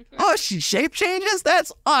do? Oh, she shape changes?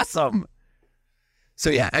 That's awesome. So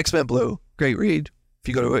yeah, X-Men Blue, great read.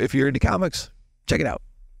 If you're into comics, check it out.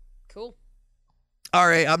 Cool. All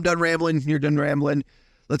right, I'm done rambling. You're done rambling.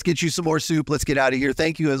 Let's get you some more soup. Let's get out of here.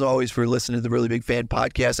 Thank you, as always, for listening to the Really Big Fan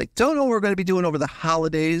Podcast. I don't know what we're going to be doing over the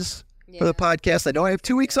holidays for the podcast. I know I have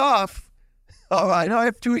 2 weeks off. Oh, I know I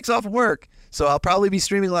have 2 weeks off of work, so I'll probably be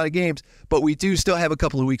streaming a lot of games. But we do still have a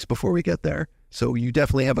couple of weeks before we get there. So you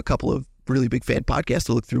definitely have a couple of Really Big Fan podcasts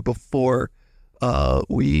to look through before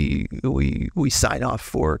we sign off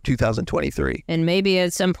for 2023. And maybe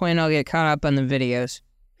at some point I'll get caught up on the videos.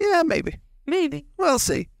 Yeah, maybe. We'll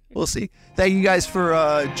see. Thank you guys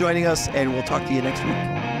for joining us, and we'll talk to you next week.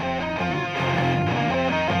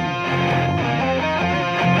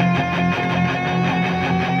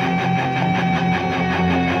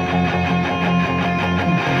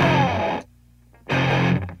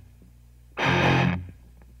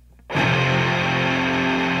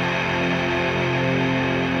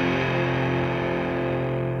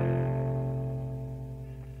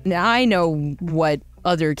 Now I know what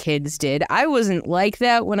other kids did. I wasn't like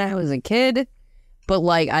that when I was a kid, but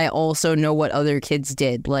like I also know what other kids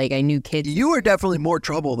did. Like I knew kids. You were definitely more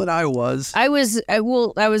trouble than I was. I was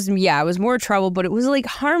more trouble, but it was like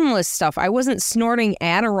harmless stuff. I wasn't snorting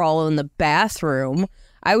Adderall in the bathroom.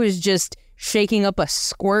 I was just shaking up a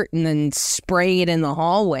squirt and then spraying it in the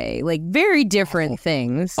hallway. Like very different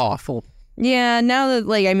things. Awful. Yeah, now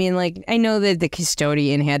that, I know that the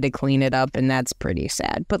custodian had to clean it up, and that's pretty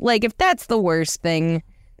sad. But, if that's the worst thing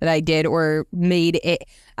that I did or made it...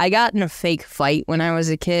 I got in a fake fight when I was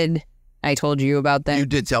a kid. I told you about that. You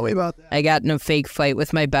did tell me about that. I got in a fake fight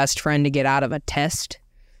with my best friend to get out of a test.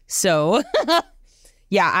 So,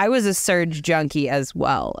 yeah, I was a Surge junkie as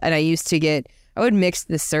well. And I would mix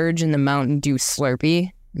the Surge and the Mountain Dew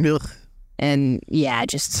Slurpee. Ugh. And, yeah,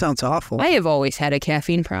 just... Sounds awful. I have always had a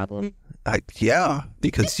caffeine problem. Yeah,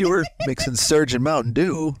 because you were mixing Surge and Mountain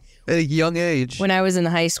Dew at a young age. When I was in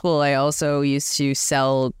high school, I also used to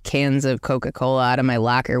sell cans of Coca-Cola out of my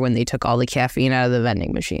locker when they took all the caffeine out of the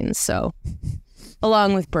vending machines. So,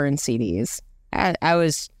 along with burn CDs, I've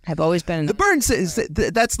always been the burn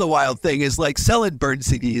CDs. That's the wild thing is selling burn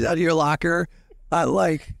CDs out of your locker.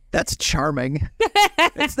 That's charming.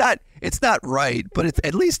 It's not right, but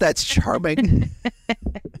at least that's charming.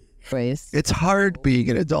 It's hard being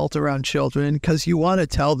an adult around children because you want to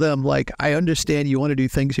tell them, I understand you want to do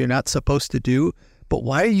things you're not supposed to do, but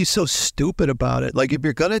why are you so stupid about it? If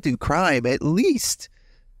you're going to do crime, at least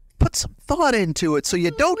put some thought into it so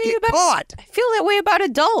you don't get caught. I feel that way about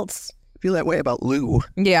adults. I feel that way about Lou.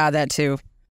 Yeah, that too.